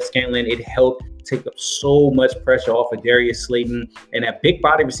 Valdez-Scantling, it helped take up so much pressure off of Darius Slayton. And that big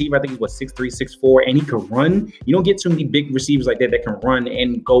body receiver, I think he's 6'3", 6'4", and he can run. You don't get too many big receivers like that can run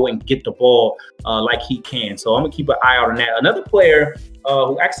and go and get the ball like he can. So I'm gonna keep an eye out on that. Another player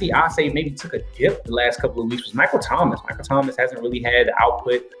who actually I say maybe took a dip the last couple of weeks was Michael Thomas. Michael Thomas hasn't really had the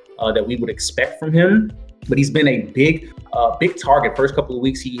output that we would expect from him, but he's been a big target. First couple of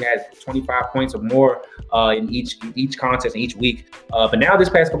weeks, he had 25 points or more in each contest and each week. But now this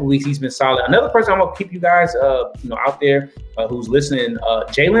past couple of weeks, he's been solid. Another person I'm gonna keep you guys, out there who's listening,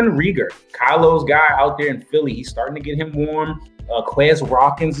 Jalen Rieger, Kylo's guy out there in Philly. He's starting to get him warm. Quez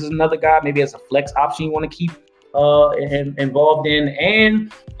Watkins is another guy, maybe as a flex option you want to keep involved in.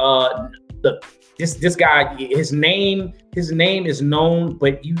 And this guy, his name is known,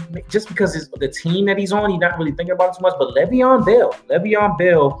 but just because the team that he's on, you're not really thinking about it too much. But Le'Veon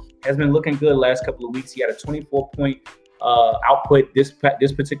Bell has been looking good the last couple of weeks. He had a 24-point output this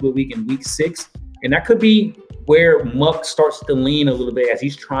particular week in week 6, and that could be where Muck starts to lean a little bit as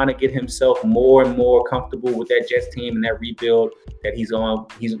he's trying to get himself more and more comfortable with that Jets team and that rebuild that he's on.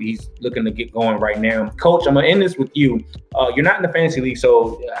 He's looking to get going right now. Coach, I'm gonna end this with you. You're not in the fantasy league,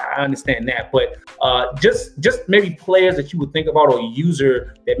 so I understand that. But just maybe players that you would think about, or a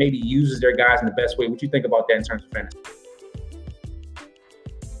user that maybe uses their guys in the best way. What you think about that in terms of fantasy?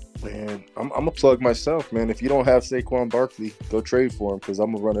 Man, I'm gonna plug myself, man. If you don't have Saquon Barkley, go trade for him because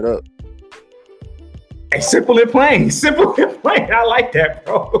I'm gonna run it up. Hey, simple and plain. I like that,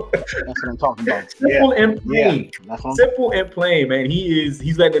 bro. That's what I'm talking about. Simple and plain. Yeah, Simple and plain, man.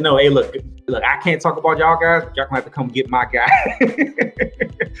 He's letting them know, hey, look, I can't talk about y'all guys. Y'all gonna have to come get my guy.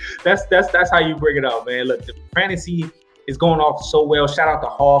 That's how you bring it out, man. Look, the fantasy is going off so well. Shout out to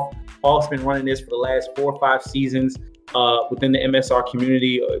Hoff. Hoff's been running this for the last 4 or 5 seasons within the MSR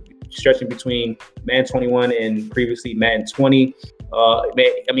community, stretching between Madden 21 and previously Madden 20. I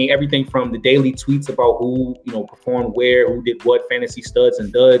mean, everything from the daily tweets about who, performed where, who did what, fantasy studs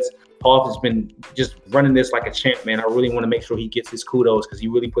and duds. Hoff has been just running this like a champ, man. I really want to make sure he gets his kudos because he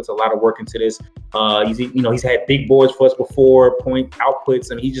really puts a lot of work into this. He's had big boards for us before, point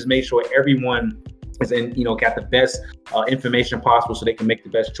outputs, and he just made sure everyone is in, got the best information possible so they can make the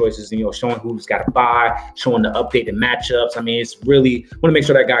best choices, showing who's got to buy, showing the updated matchups. I mean, it's really want to make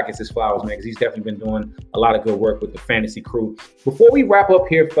sure that guy gets his flowers, man, because he's definitely been doing a lot of good work with the fantasy crew. Before we wrap up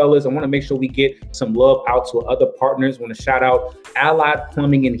here, fellas, I want to make sure we get some love out to other partners. I want to shout out Allied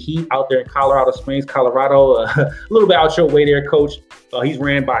Plumbing and Heat out there in Colorado Springs, Colorado. A little bit out your way there, Coach. He's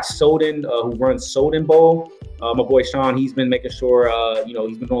ran by Soden, who runs Soden Bowl. My boy Sean, he's been making sure,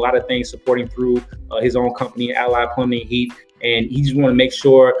 he's been doing a lot of things supporting through his own company, Allied Plumbing and Heat. And he just want to make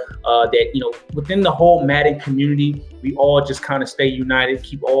sure that, within the whole Madden community, we all just kind of stay united,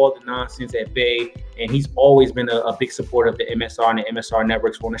 keep all the nonsense at bay. And he's always been a big supporter of the MSR and the MSR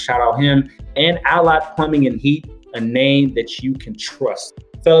networks. Want to shout out him and Allied Plumbing and Heat, a name that you can trust.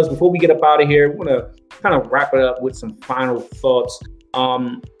 Fellas, before we get up out of here, we want to kind of wrap it up with some final thoughts.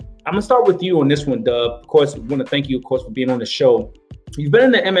 I'm going to start with you on this one, Dub. Of course, we want to thank you, of course, for being on the show. You've been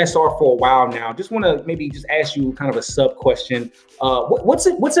in the MSR for a while now. Just want to maybe just ask you kind of a sub question. What's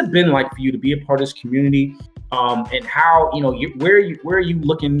it been like for you to be a part of this community? And how, where are you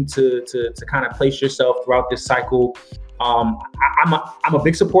looking to kind of place yourself throughout this cycle? I'm a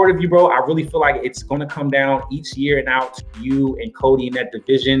big supporter of you, bro. I really feel like it's going to come down each year and out to you and Cody in that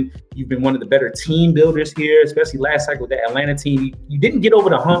division. You've been one of the better team builders here, especially last cycle with that Atlanta team. You didn't get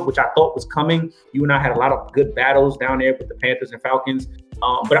over the hump, which I thought was coming. You and I had a lot of good battles down there with the Panthers and Falcons.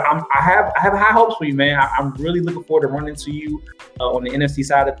 But I have high hopes for you, man. I'm really looking forward to running into you on the NFC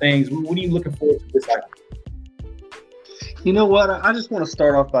side of things. What are you looking forward to this cycle? You know what? I just want to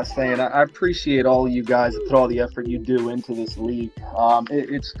start off by saying I appreciate all of you guys that put all the effort you do into this league.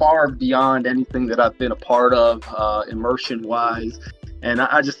 It's far beyond anything that I've been a part of, immersion-wise, and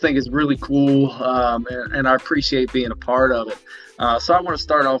I just think it's really cool, and I appreciate being a part of it. So I want to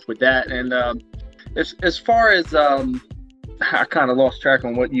start off with that. And as far as I kind of lost track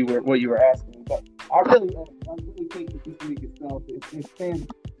on what you were asking, but I really think that this league is know, it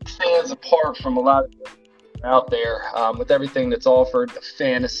stands apart from a lot of out there with everything that's offered, the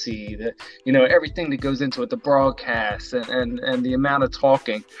fantasy, everything that goes into it, the broadcast and the amount of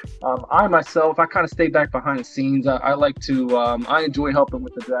talking. I myself, I kind of stay back behind the scenes. I like to, I enjoy helping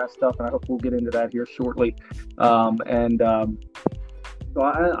with the draft stuff, and I hope we'll get into that here shortly. So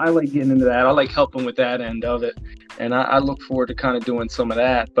I like getting into that. I like helping with that end of it, and I look forward to kind of doing some of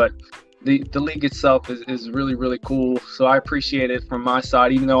that. But the league itself is really, really cool. So I appreciate it from my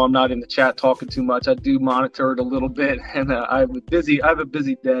side, even though I'm not in the chat talking too much. I do monitor it a little bit, and I have a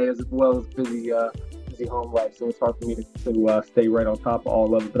busy day as well as busy home life. So it's hard for me to stay right on top of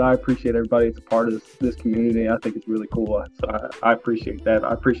all of it. But I appreciate everybody that's a part of this community. I think it's really cool. So I appreciate that.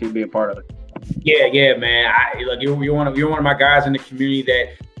 I appreciate being part of it. Yeah, man. You're one of my guys in the community that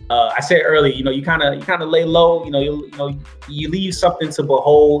I said earlier. You kind of lay low. You leave something to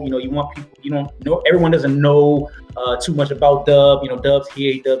behold. You want people. You don't know. Everyone doesn't know too much about Dub. Dub's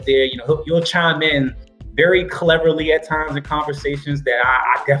here, Dub there. You'll chime in very cleverly at times in conversations that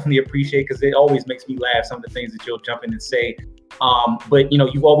I definitely appreciate, because it always makes me laugh, some of the things that you'll jump in and say. But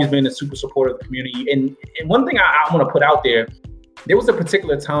you've always been a super supporter of the community. And one thing I want to put out there was a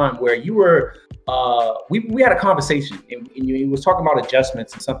particular time where you were we had a conversation, and you was talking about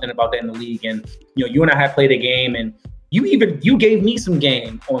adjustments and something about that in the league. And you and I had played a game, and you gave me some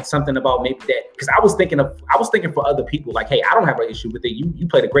game on something about maybe that, because I was thinking for other people, like, hey, I don't have an issue with it. You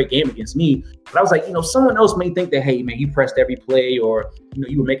played a great game against me, but I was like, someone else may think that, hey, man, you pressed every play, or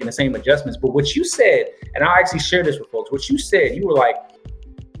you were making the same adjustments. But what you said, and I'll actually share this with folks, what you said, you were like,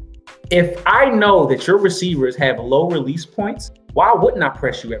 if I know that your receivers have low release points, why wouldn't I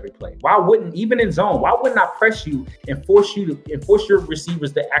press you every play? Why wouldn't, even in zone, why wouldn't I press you and force your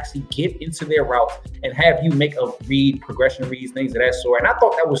receivers to actually get into their routes and have you make a read, progression reads, things of that sort? And I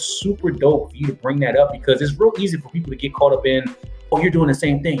thought that was super dope for you to bring that up, because it's real easy for people to get caught up in, oh, you're doing the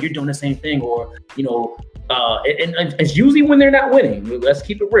same thing, or, and it's usually when they're not winning. Let's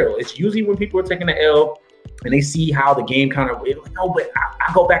keep it real. It's usually when people are taking the L and they see how the game kind of, no, but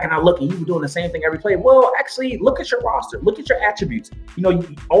I go back and I look, and you were doing the same thing every play. Well, actually, look at your roster, look at your attributes. Your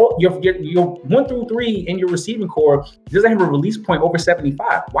 1 through 3 in your receiving core doesn't have a release point over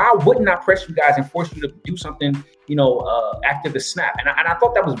 75. Why wouldn't I press you guys and force you to do something, after the snap? And I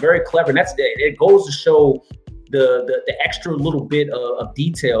thought that was very clever. And it goes to show the extra little bit of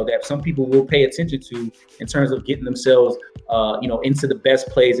detail that some people will pay attention to in terms of getting themselves, into the best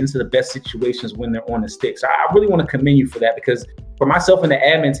plays, into the best situations when they're on the stick. So I really want to commend you for that, because for myself and the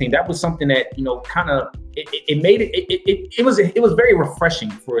admin team, that was something that, kind of, it made it was very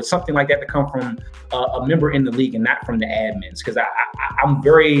refreshing for something like that to come from a member in the league and not from the admins. Because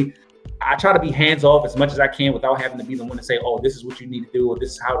I try to be hands off as much as I can without having to be the one to say, oh, this is what you need to do, or this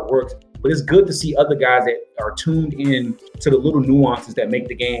is how it works. But it's good to see other guys that are tuned in to the little nuances that make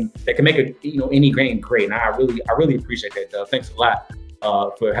the game, that can make any game great. And I really appreciate that, Doug. Thanks a lot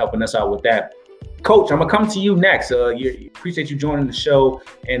for helping us out with that. Coach, I'm gonna come to you next. Appreciate you joining the show,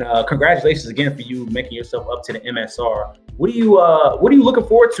 and congratulations again for you making yourself up to the MSR. What are you looking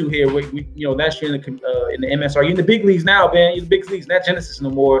forward to here? Last year in the MSR, you're in the big leagues now, man. You're in the big leagues, not Genesis no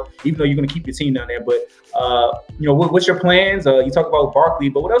more. Even though you're gonna keep your team down there, but what's your plans? You talk about Barkley,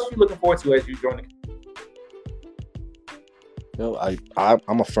 but what else are you looking forward to as you join the?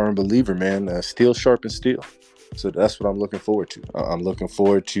 I'm a firm believer, man. Steel sharpens steel. So that's what I'm looking forward to. I'm looking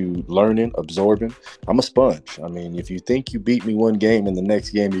forward to learning, absorbing. I'm a sponge. I mean, if you think you beat me one game and the next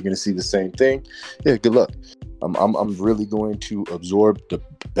game you're going to see the same thing, yeah, good luck. I'm really going to absorb the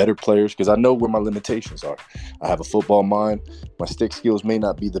better players, because I know where my limitations are. I have a football mind. My stick skills may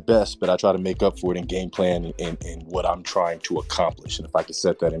not be the best, but I try to make up for it in game plan and what I'm trying to accomplish. And if I can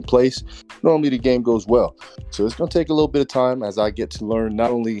set that in place, normally the game goes well. So it's going to take a little bit of time as I get to learn not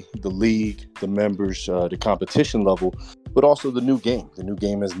only the league, the members, the competition level, but also the new game. The new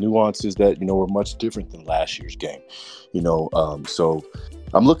game has nuances that, are much different than last year's game. So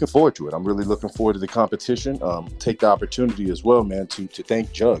I'm looking forward to it. I'm really looking forward to the competition. Take the opportunity as well, man, to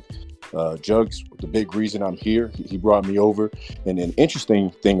thank Jug. Jug's the big reason I'm here. He brought me over. And an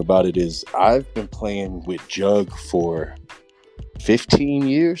interesting thing about it is I've been playing with Jug for 15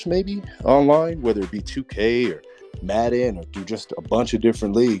 years, maybe, online, whether it be 2K or Madden or through just a bunch of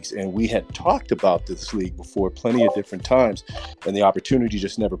different leagues. And we had talked about this league before plenty of different times, and the opportunity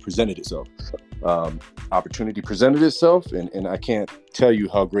just never presented itself. Opportunity presented itself, and I can't tell you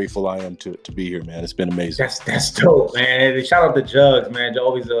how grateful I am to be here, man. It's been amazing. That's dope, man. And shout out to Jugs, man.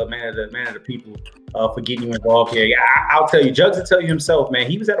 Always a man of the people for getting you involved here. Yeah, I'll tell you, Jugs will tell you himself,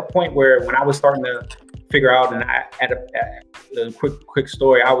 man. He was at a point where when I was starting to figure out, and I had a quick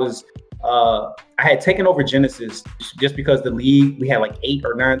story. I was I had taken over Genesis just because the league, we had like 8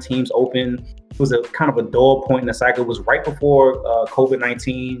 or 9 teams open. It was a kind of a dull point in the cycle. It was right before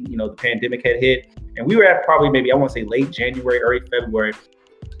COVID-19, the pandemic had hit. And we were at probably maybe, I want to say late January, early February.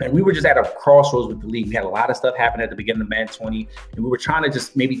 And we were just at a crossroads with the league. We had a lot of stuff happen at the beginning of Madden 20. And we were trying to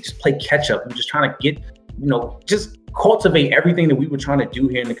just play catch up. We were just trying to get, just cultivate everything that we were trying to do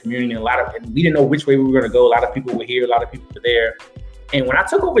here in the community. And we didn't know which way we were going to go. A lot of people were here, a lot of people were there. And when I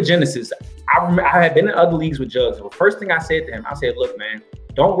took over Genesis, I had been in other leagues with Jugs. The first thing I said to him, I said, look, man,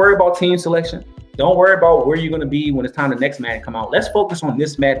 don't worry about team selection. Don't worry about where you're going to be when it's time the next Madden come out. Let's focus on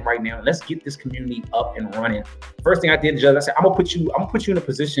this Madden right now. And let's get this community up and running. First thing I did, Jugs, I said, I'm gonna put you in a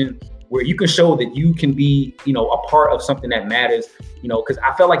position where you can show that you can be, a part of something that matters. Because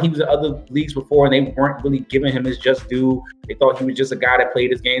I felt like he was in other leagues before and they weren't really giving him his just due. They thought he was just a guy that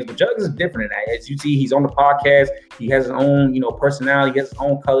played his games. But Jugs is different. As you see, he's on the podcast. He has his own, personality. He has his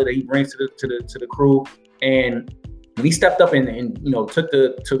own color that he brings to the crew. And when he stepped up and took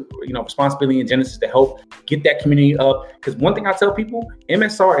the responsibility in Genesis to help get that community up. Because one thing I tell people,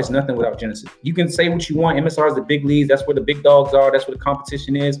 MSR is nothing without Genesis. You can say what you want. MSR is the big leagues. That's where the big dogs are. That's where the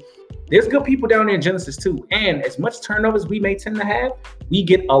competition is. There's good people down there in Genesis too. And as much turnovers we may tend to have, we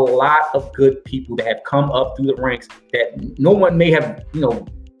get a lot of good people that have come up through the ranks that no one may have,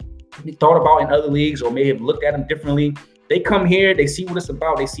 thought about in other leagues or may have looked at them differently. They come here, they see what it's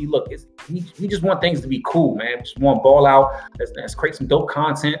about. They see, look, we just want things to be cool, man. We just want ball out. Let's create some dope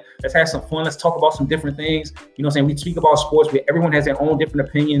content. Let's have some fun. Let's talk about some different things. We speak about sports where everyone has their own different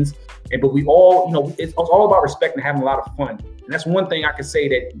opinions. But we all, it's all about respect and having a lot of fun. And that's one thing I can say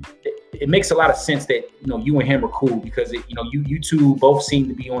that it makes a lot of sense that, you and him are cool because, you two both seem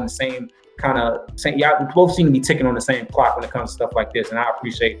to be on the same y'all both seem to be ticking on the same clock when it comes to stuff like this. And I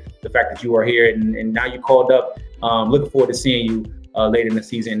appreciate the fact that you are here and now you called up. Looking forward to seeing you later in the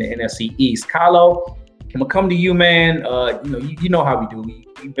season in the NFC East. Kylo, I'm gonna come to you, man. You know how we do.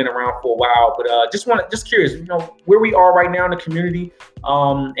 We've been around for a while, but just curious, where we are right now in the community.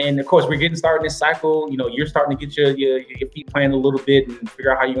 And of course, we're getting started this cycle. You're starting to get your feet planted a little bit and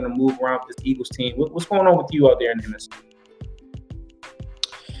figure out how you're gonna move around with this Eagles team. What's going on with you out there in the MSR?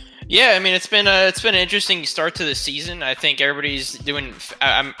 Yeah, I mean it's been an interesting start to the season. I think everybody's doing.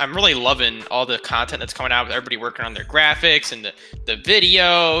 I'm really loving all the content that's coming out with everybody working on their graphics and the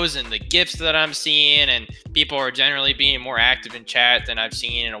videos and the GIFs that I'm seeing, and people are generally being more active in chat than I've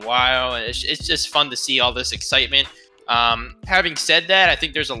seen in a while. And it's just fun to see all this excitement. Having said that, I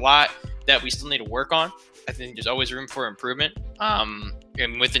think there's a lot that we still need to work on. I think there's always room for improvement.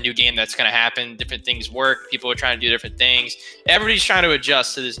 And with the new game that's going to happen, different things work. People are trying to do different things. Everybody's trying to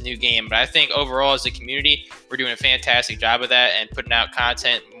adjust to this new game. But I think overall as a community, we're doing a fantastic job of that and putting out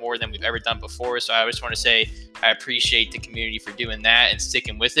content more than we've ever done before. So I just want to say I appreciate the community for doing that and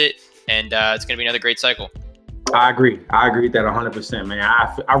sticking with it. And it's going to be another great cycle. I agree with that 100%, man.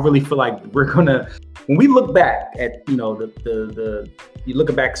 I really feel like we're going to, when we look back at, you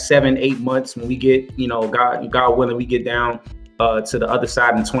look back 7-8 months when we get, God willing, we get down to the other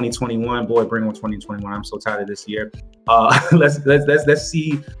side in 2021. Boy, bring on 2021. I'm so tired of this year. Let's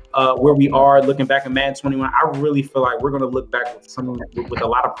see where we are looking back at Madden 21. I really feel like we're going to look back with a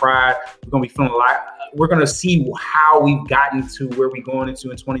lot of pride. We're going to be feeling we're going to see how we've gotten to where we're going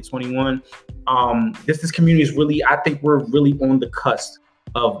into in 2021. This community is really, I think we're really on the cusp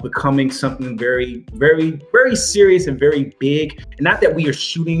of becoming something very, very, very serious and very big. And not that we are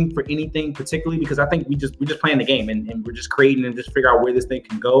shooting for anything particularly, because I think we're just playing the game and we're just creating and just figure out where this thing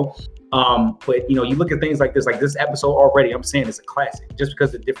can go. But you look at things like this episode already, I'm saying it's a classic just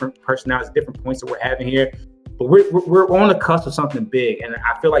because of different personalities, different points that we're having here. But we're on the cusp of something big. And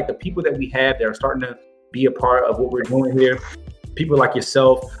I feel like the people that we have that are starting to be a part of what we're doing here, people like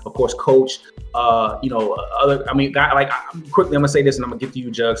yourself, of course, Coach, quickly, I'm gonna say this and I'm gonna get to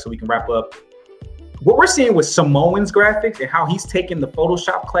you, Jug, so we can wrap up. What we're seeing with Samoan's graphics and how he's taking the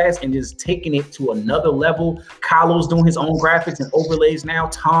Photoshop class and just taking it to another level. Kylo's doing his own graphics and overlays now.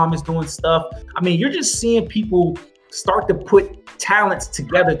 Tom is doing stuff. I mean, you're just seeing people start to put talents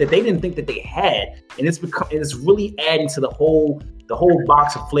together that they didn't think that they had, and it's really adding to the whole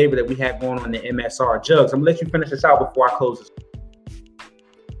box of flavor that we have going on in the MSR. Jugs, I'm gonna let you finish this out before I close this.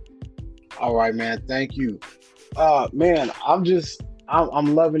 All right, man. Thank you. Man,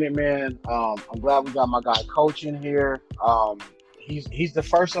 I'm loving it, man. I'm glad we got my guy Coach in here. He's the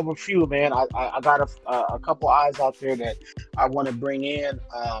first of a few, man. I got a couple eyes out there that I want to bring in.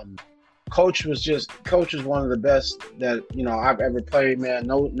 Coach was one of the best that I've ever played, man.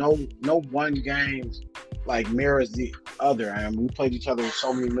 No one game like mirrors the other. I mean, we played each other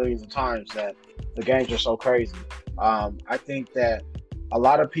so many millions of times that the games are so crazy. I think that A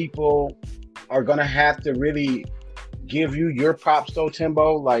lot of people are gonna have to really give you your props though,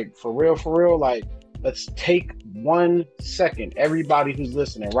 Timbo. Like for real. Like, let's take 1 second, everybody who's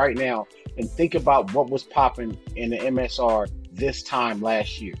listening right now, and think about what was popping in the MSR this time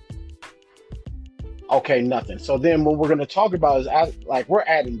last year. Okay, nothing. So then what we're going to talk about is we're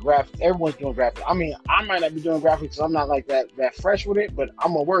adding graphics. Everyone's doing graphics. I mean, I might not be doing graphics because I'm not like that fresh with it, but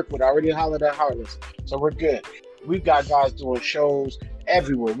I'm going to work with it. I already hollered at Heartless. So we're good. We've got guys doing shows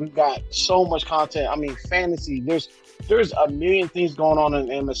everywhere. We've got so much content. I mean, fantasy, there's a million things going on in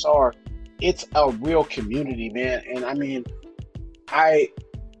MSR. It's a real community, man. And I mean,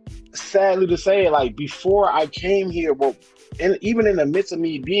 sadly to say, like, before I came here, and even in the midst of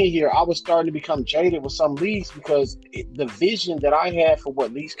me being here, I was starting to become jaded with some leagues because the vision that I had for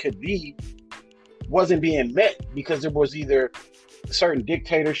what leagues could be wasn't being met, because there was either certain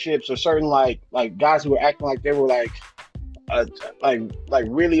dictatorships or certain like guys who were acting like they were like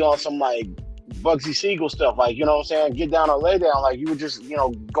really on some like Bugsy Siegel stuff, like, you know what I'm saying, get down or lay down, like you were just, you know,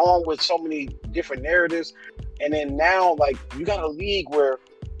 going with so many different narratives. And then now, like, you got a league where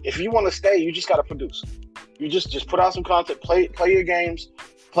if you want to stay, you just got to produce. You just put out some content, play your games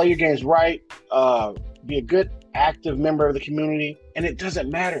right, be a good active member of the community, and it doesn't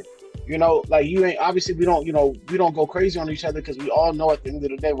matter. You know, like, you ain't, obviously we don't go crazy on each other, because we all know at the end of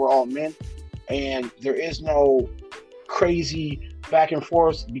the day we're all men, and there is no crazy back and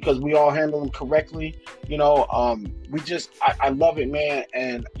forth because we all handle them correctly. You know, I love it, man,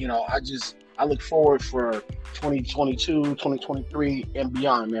 and you know, I look forward for 2022, 2023 and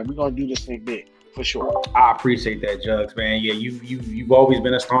beyond, man. We're gonna do this thing big. For sure. I appreciate that, Jugs, man. Yeah, you've always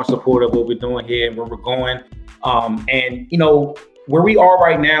been a strong supporter of what we're doing here and where we're going. And you know, where we are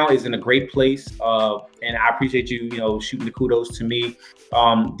right now is in a great place. And I appreciate you, you know, shooting the kudos to me.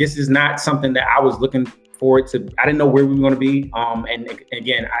 This is not something that I was looking forward to. I didn't know where we were going to be. And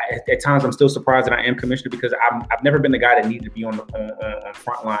again, at times I'm still surprised that I am commissioner, because I've never been the guy that needed to be on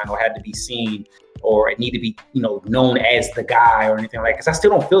front line or had to be seen or need to be, you know, known as the guy or anything like that. Because I still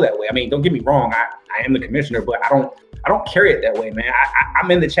don't feel that way. I mean, don't get me wrong, I am the commissioner, but I don't carry it that way, man.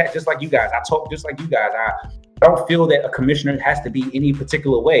 I'm in the chat just like you guys. I talk just like you guys. I don't feel that a commissioner has to be any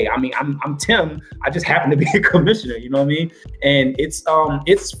particular way. I mean, I'm Tim. I just happen to be a commissioner. You know what I mean? And it's fun.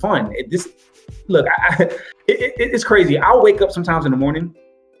 It's crazy. I'll wake up sometimes in the morning,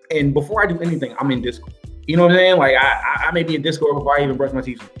 and before I do anything, I'm in Discord. You know what I'm saying? Like, I may be in Discord before I even brush my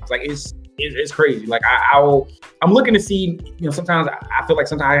teeth. It's like, it's crazy. Like, I'm looking to see, you know, sometimes I feel like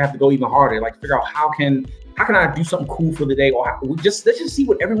sometimes I have to go even harder, like figure out how can I do something cool for the day, or let's just see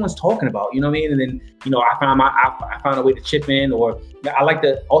what everyone's talking about. You know what I mean? And then, you know, I found a way to chip in, or I like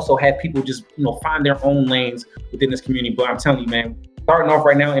to also have people just, you know, find their own lanes within this community. But I'm telling you, man, starting off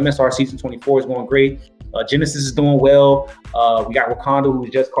right now, MSR season 24 is going great. Genesis is doing well. We got Wakanda,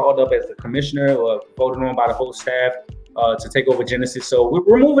 who's just called up as the commissioner, voted on by the whole staff to take over Genesis. So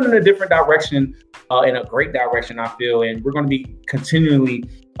we're moving in a different direction, in a great direction, I feel, and we're going to be continually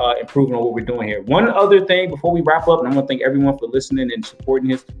improving on what we're doing here. One other thing before we wrap up, and I want to thank everyone for listening and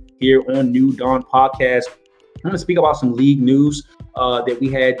supporting us here on New Dawn Podcast. I'm going to speak about some league news that we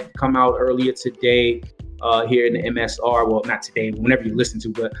had come out earlier today. Here in the MSR, well, not today, whenever you listen to,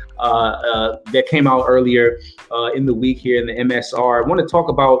 but that came out earlier in the week here in the MSR. I want to talk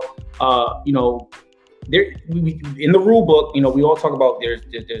about, you know, in the rule book, you know, we all talk about there's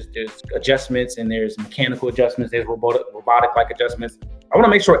adjustments, and there's mechanical adjustments, there's robotic-like adjustments. I want to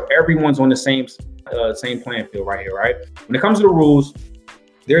make sure everyone's on the same playing field right here, right? When it comes to the rules,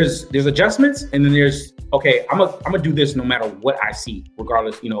 there's adjustments, and then there's, okay, I'm gonna do this no matter what I see,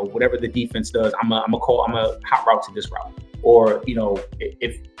 regardless, you know, whatever the defense does, I'm a hot route to this route. Or, you know,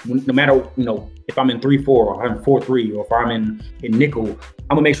 no matter, you know, if I'm in 3-4 or I'm 4-3, or if I'm in nickel,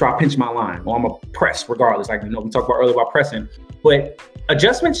 I'm gonna make sure I pinch my line, or I'm gonna press regardless. Like, you know, we talked about earlier about pressing, but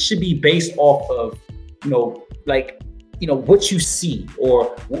adjustments should be based off of, you know, like, you know, what you see or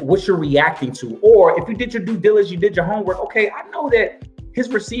what you're reacting to. Or if you did your due diligence, you did your homework. Okay, I know that his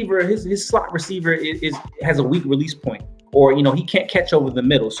receiver, his slot receiver has a weak release point, or, you know, he can't catch over the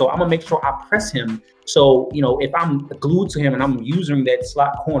middle. So I'm gonna make sure I press him. So, you know, if I'm glued to him and I'm using that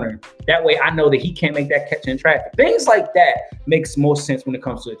slot corner, that way I know that he can't make that catch in traffic. Things like that makes most sense when it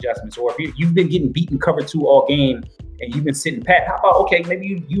comes to adjustments. Or if you've been getting beaten cover 2 all game and you've been sitting pat, how about, okay,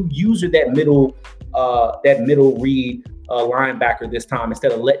 maybe you use that middle read linebacker this time,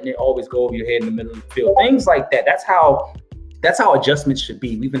 instead of letting it always go over your head in the middle of the field. Things like that. That's how adjustments should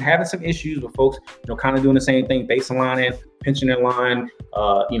be. We've been having some issues with folks, you know, kind of doing the same thing, basing line in, pinching their line,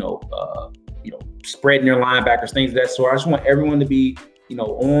 you know, spreading their linebackers, things of that sort. I just want everyone to be, you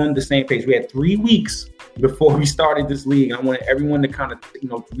know, on the same page. We had 3 weeks before we started this league. I wanted everyone to kind of,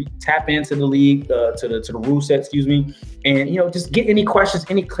 tap into the league, to the rule set, and, just get any questions,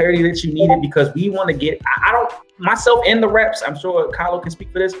 any clarity that you needed, because we want to get, I don't, myself and the reps, I'm sure Kylo can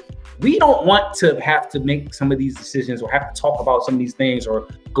speak for this. We don't want to have to make some of these decisions or have to talk about some of these things or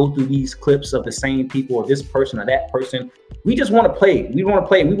go through these clips of the same people or this person or that person. We just want to play. We want to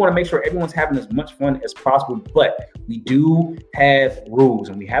play. We want to make sure everyone's having as much fun as possible. But we do have rules,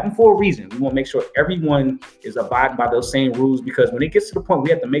 and we have them for a reason. We want to make sure everyone is abiding by those same rules, because when it gets to the point we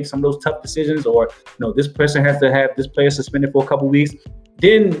have to make some of those tough decisions, or this person has to have this player suspended for a couple weeks,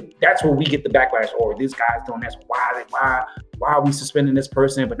 then that's where we get the backlash. Or this guy's doing this. Why are we suspending this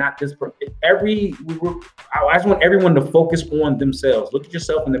person but not this person? I just want everyone to focus on themselves. Look at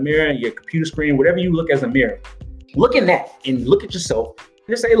yourself in the mirror, your computer screen, whatever you look as a mirror. Look in that and look at yourself and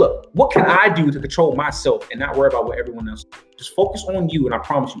just say, look, what can I do to control myself and not worry about what everyone else does? Just focus on you, and I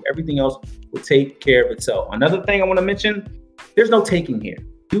promise you, everything else will take care of itself. Another thing I want to mention, there's no taking here.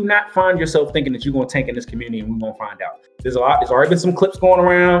 Do not find yourself thinking that you're going to tank in this community and we're going to find out. There's already been some clips going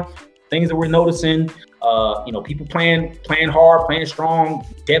around, things that we're noticing. People playing hard, playing strong,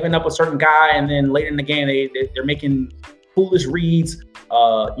 deving up a certain guy, and then later in the game they're making foolish reads.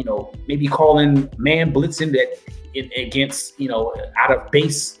 Maybe calling man blitzing against out of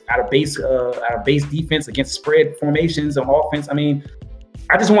base defense against spread formations on offense. I mean,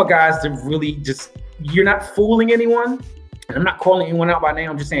 I just want guys to really you're not fooling anyone. And I'm not calling anyone out by name.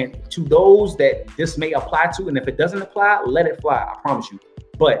 I'm just saying to those that this may apply to, and if it doesn't apply, let it fly. I promise you.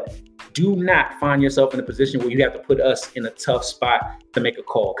 But do not find yourself in a position where you have to put us in a tough spot to make a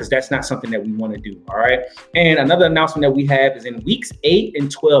call, because that's not something that we want to do. All right. And another announcement that we have is in weeks 8 and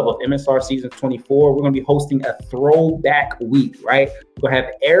 12 of MSR season 24, we're going to be hosting a throwback week. Right. We're going to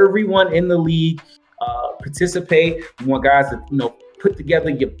have everyone in the league participate. We want guys to, put together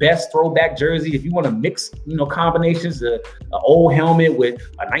your best throwback jersey. If you want to mix, combinations, an old helmet with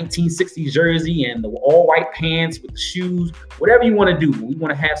a 1960s jersey and the all white pants with the shoes, whatever you want to do. We want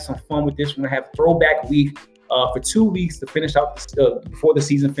to have some fun with this. We're going to have throwback week for 2 weeks to finish out before the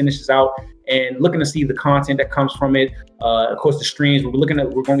season finishes out, and looking to see the content that comes from it. Of course, the streams. We're going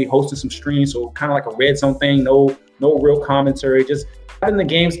to be hosting some streams, so kind of like a red zone thing. No real commentary, just having the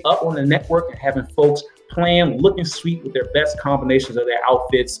games up on the network and having folks playing, looking sweet with their best combinations of their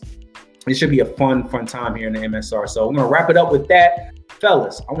outfits. It should be a fun time here in the MSR. So I'm going to wrap it up with that.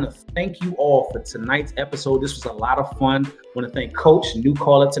 Fellas, I want to thank you all for tonight's episode. This was a lot of fun. I want to thank Coach, new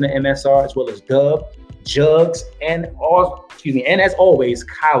call-up to the MSR, as well as Dub, Jugs, and as always,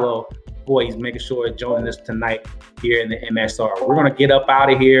 Kylo. Boy, he's making sure to join us tonight here in the MSR. We're going to get up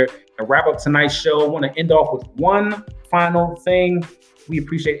out of here and wrap up tonight's show. I want to end off with one final thing. We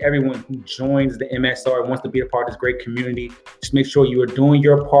appreciate everyone who joins the MSR and wants to be a part of this great community. Just make sure you are doing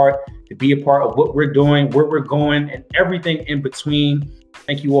your part to be a part of what we're doing, where we're going, and everything in between.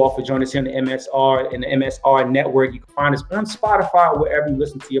 Thank you all for joining us here on the MSR and the MSR network. You can find us on Spotify, wherever you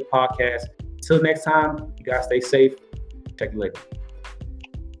listen to your podcast. Until next time, you guys stay safe. Check you later.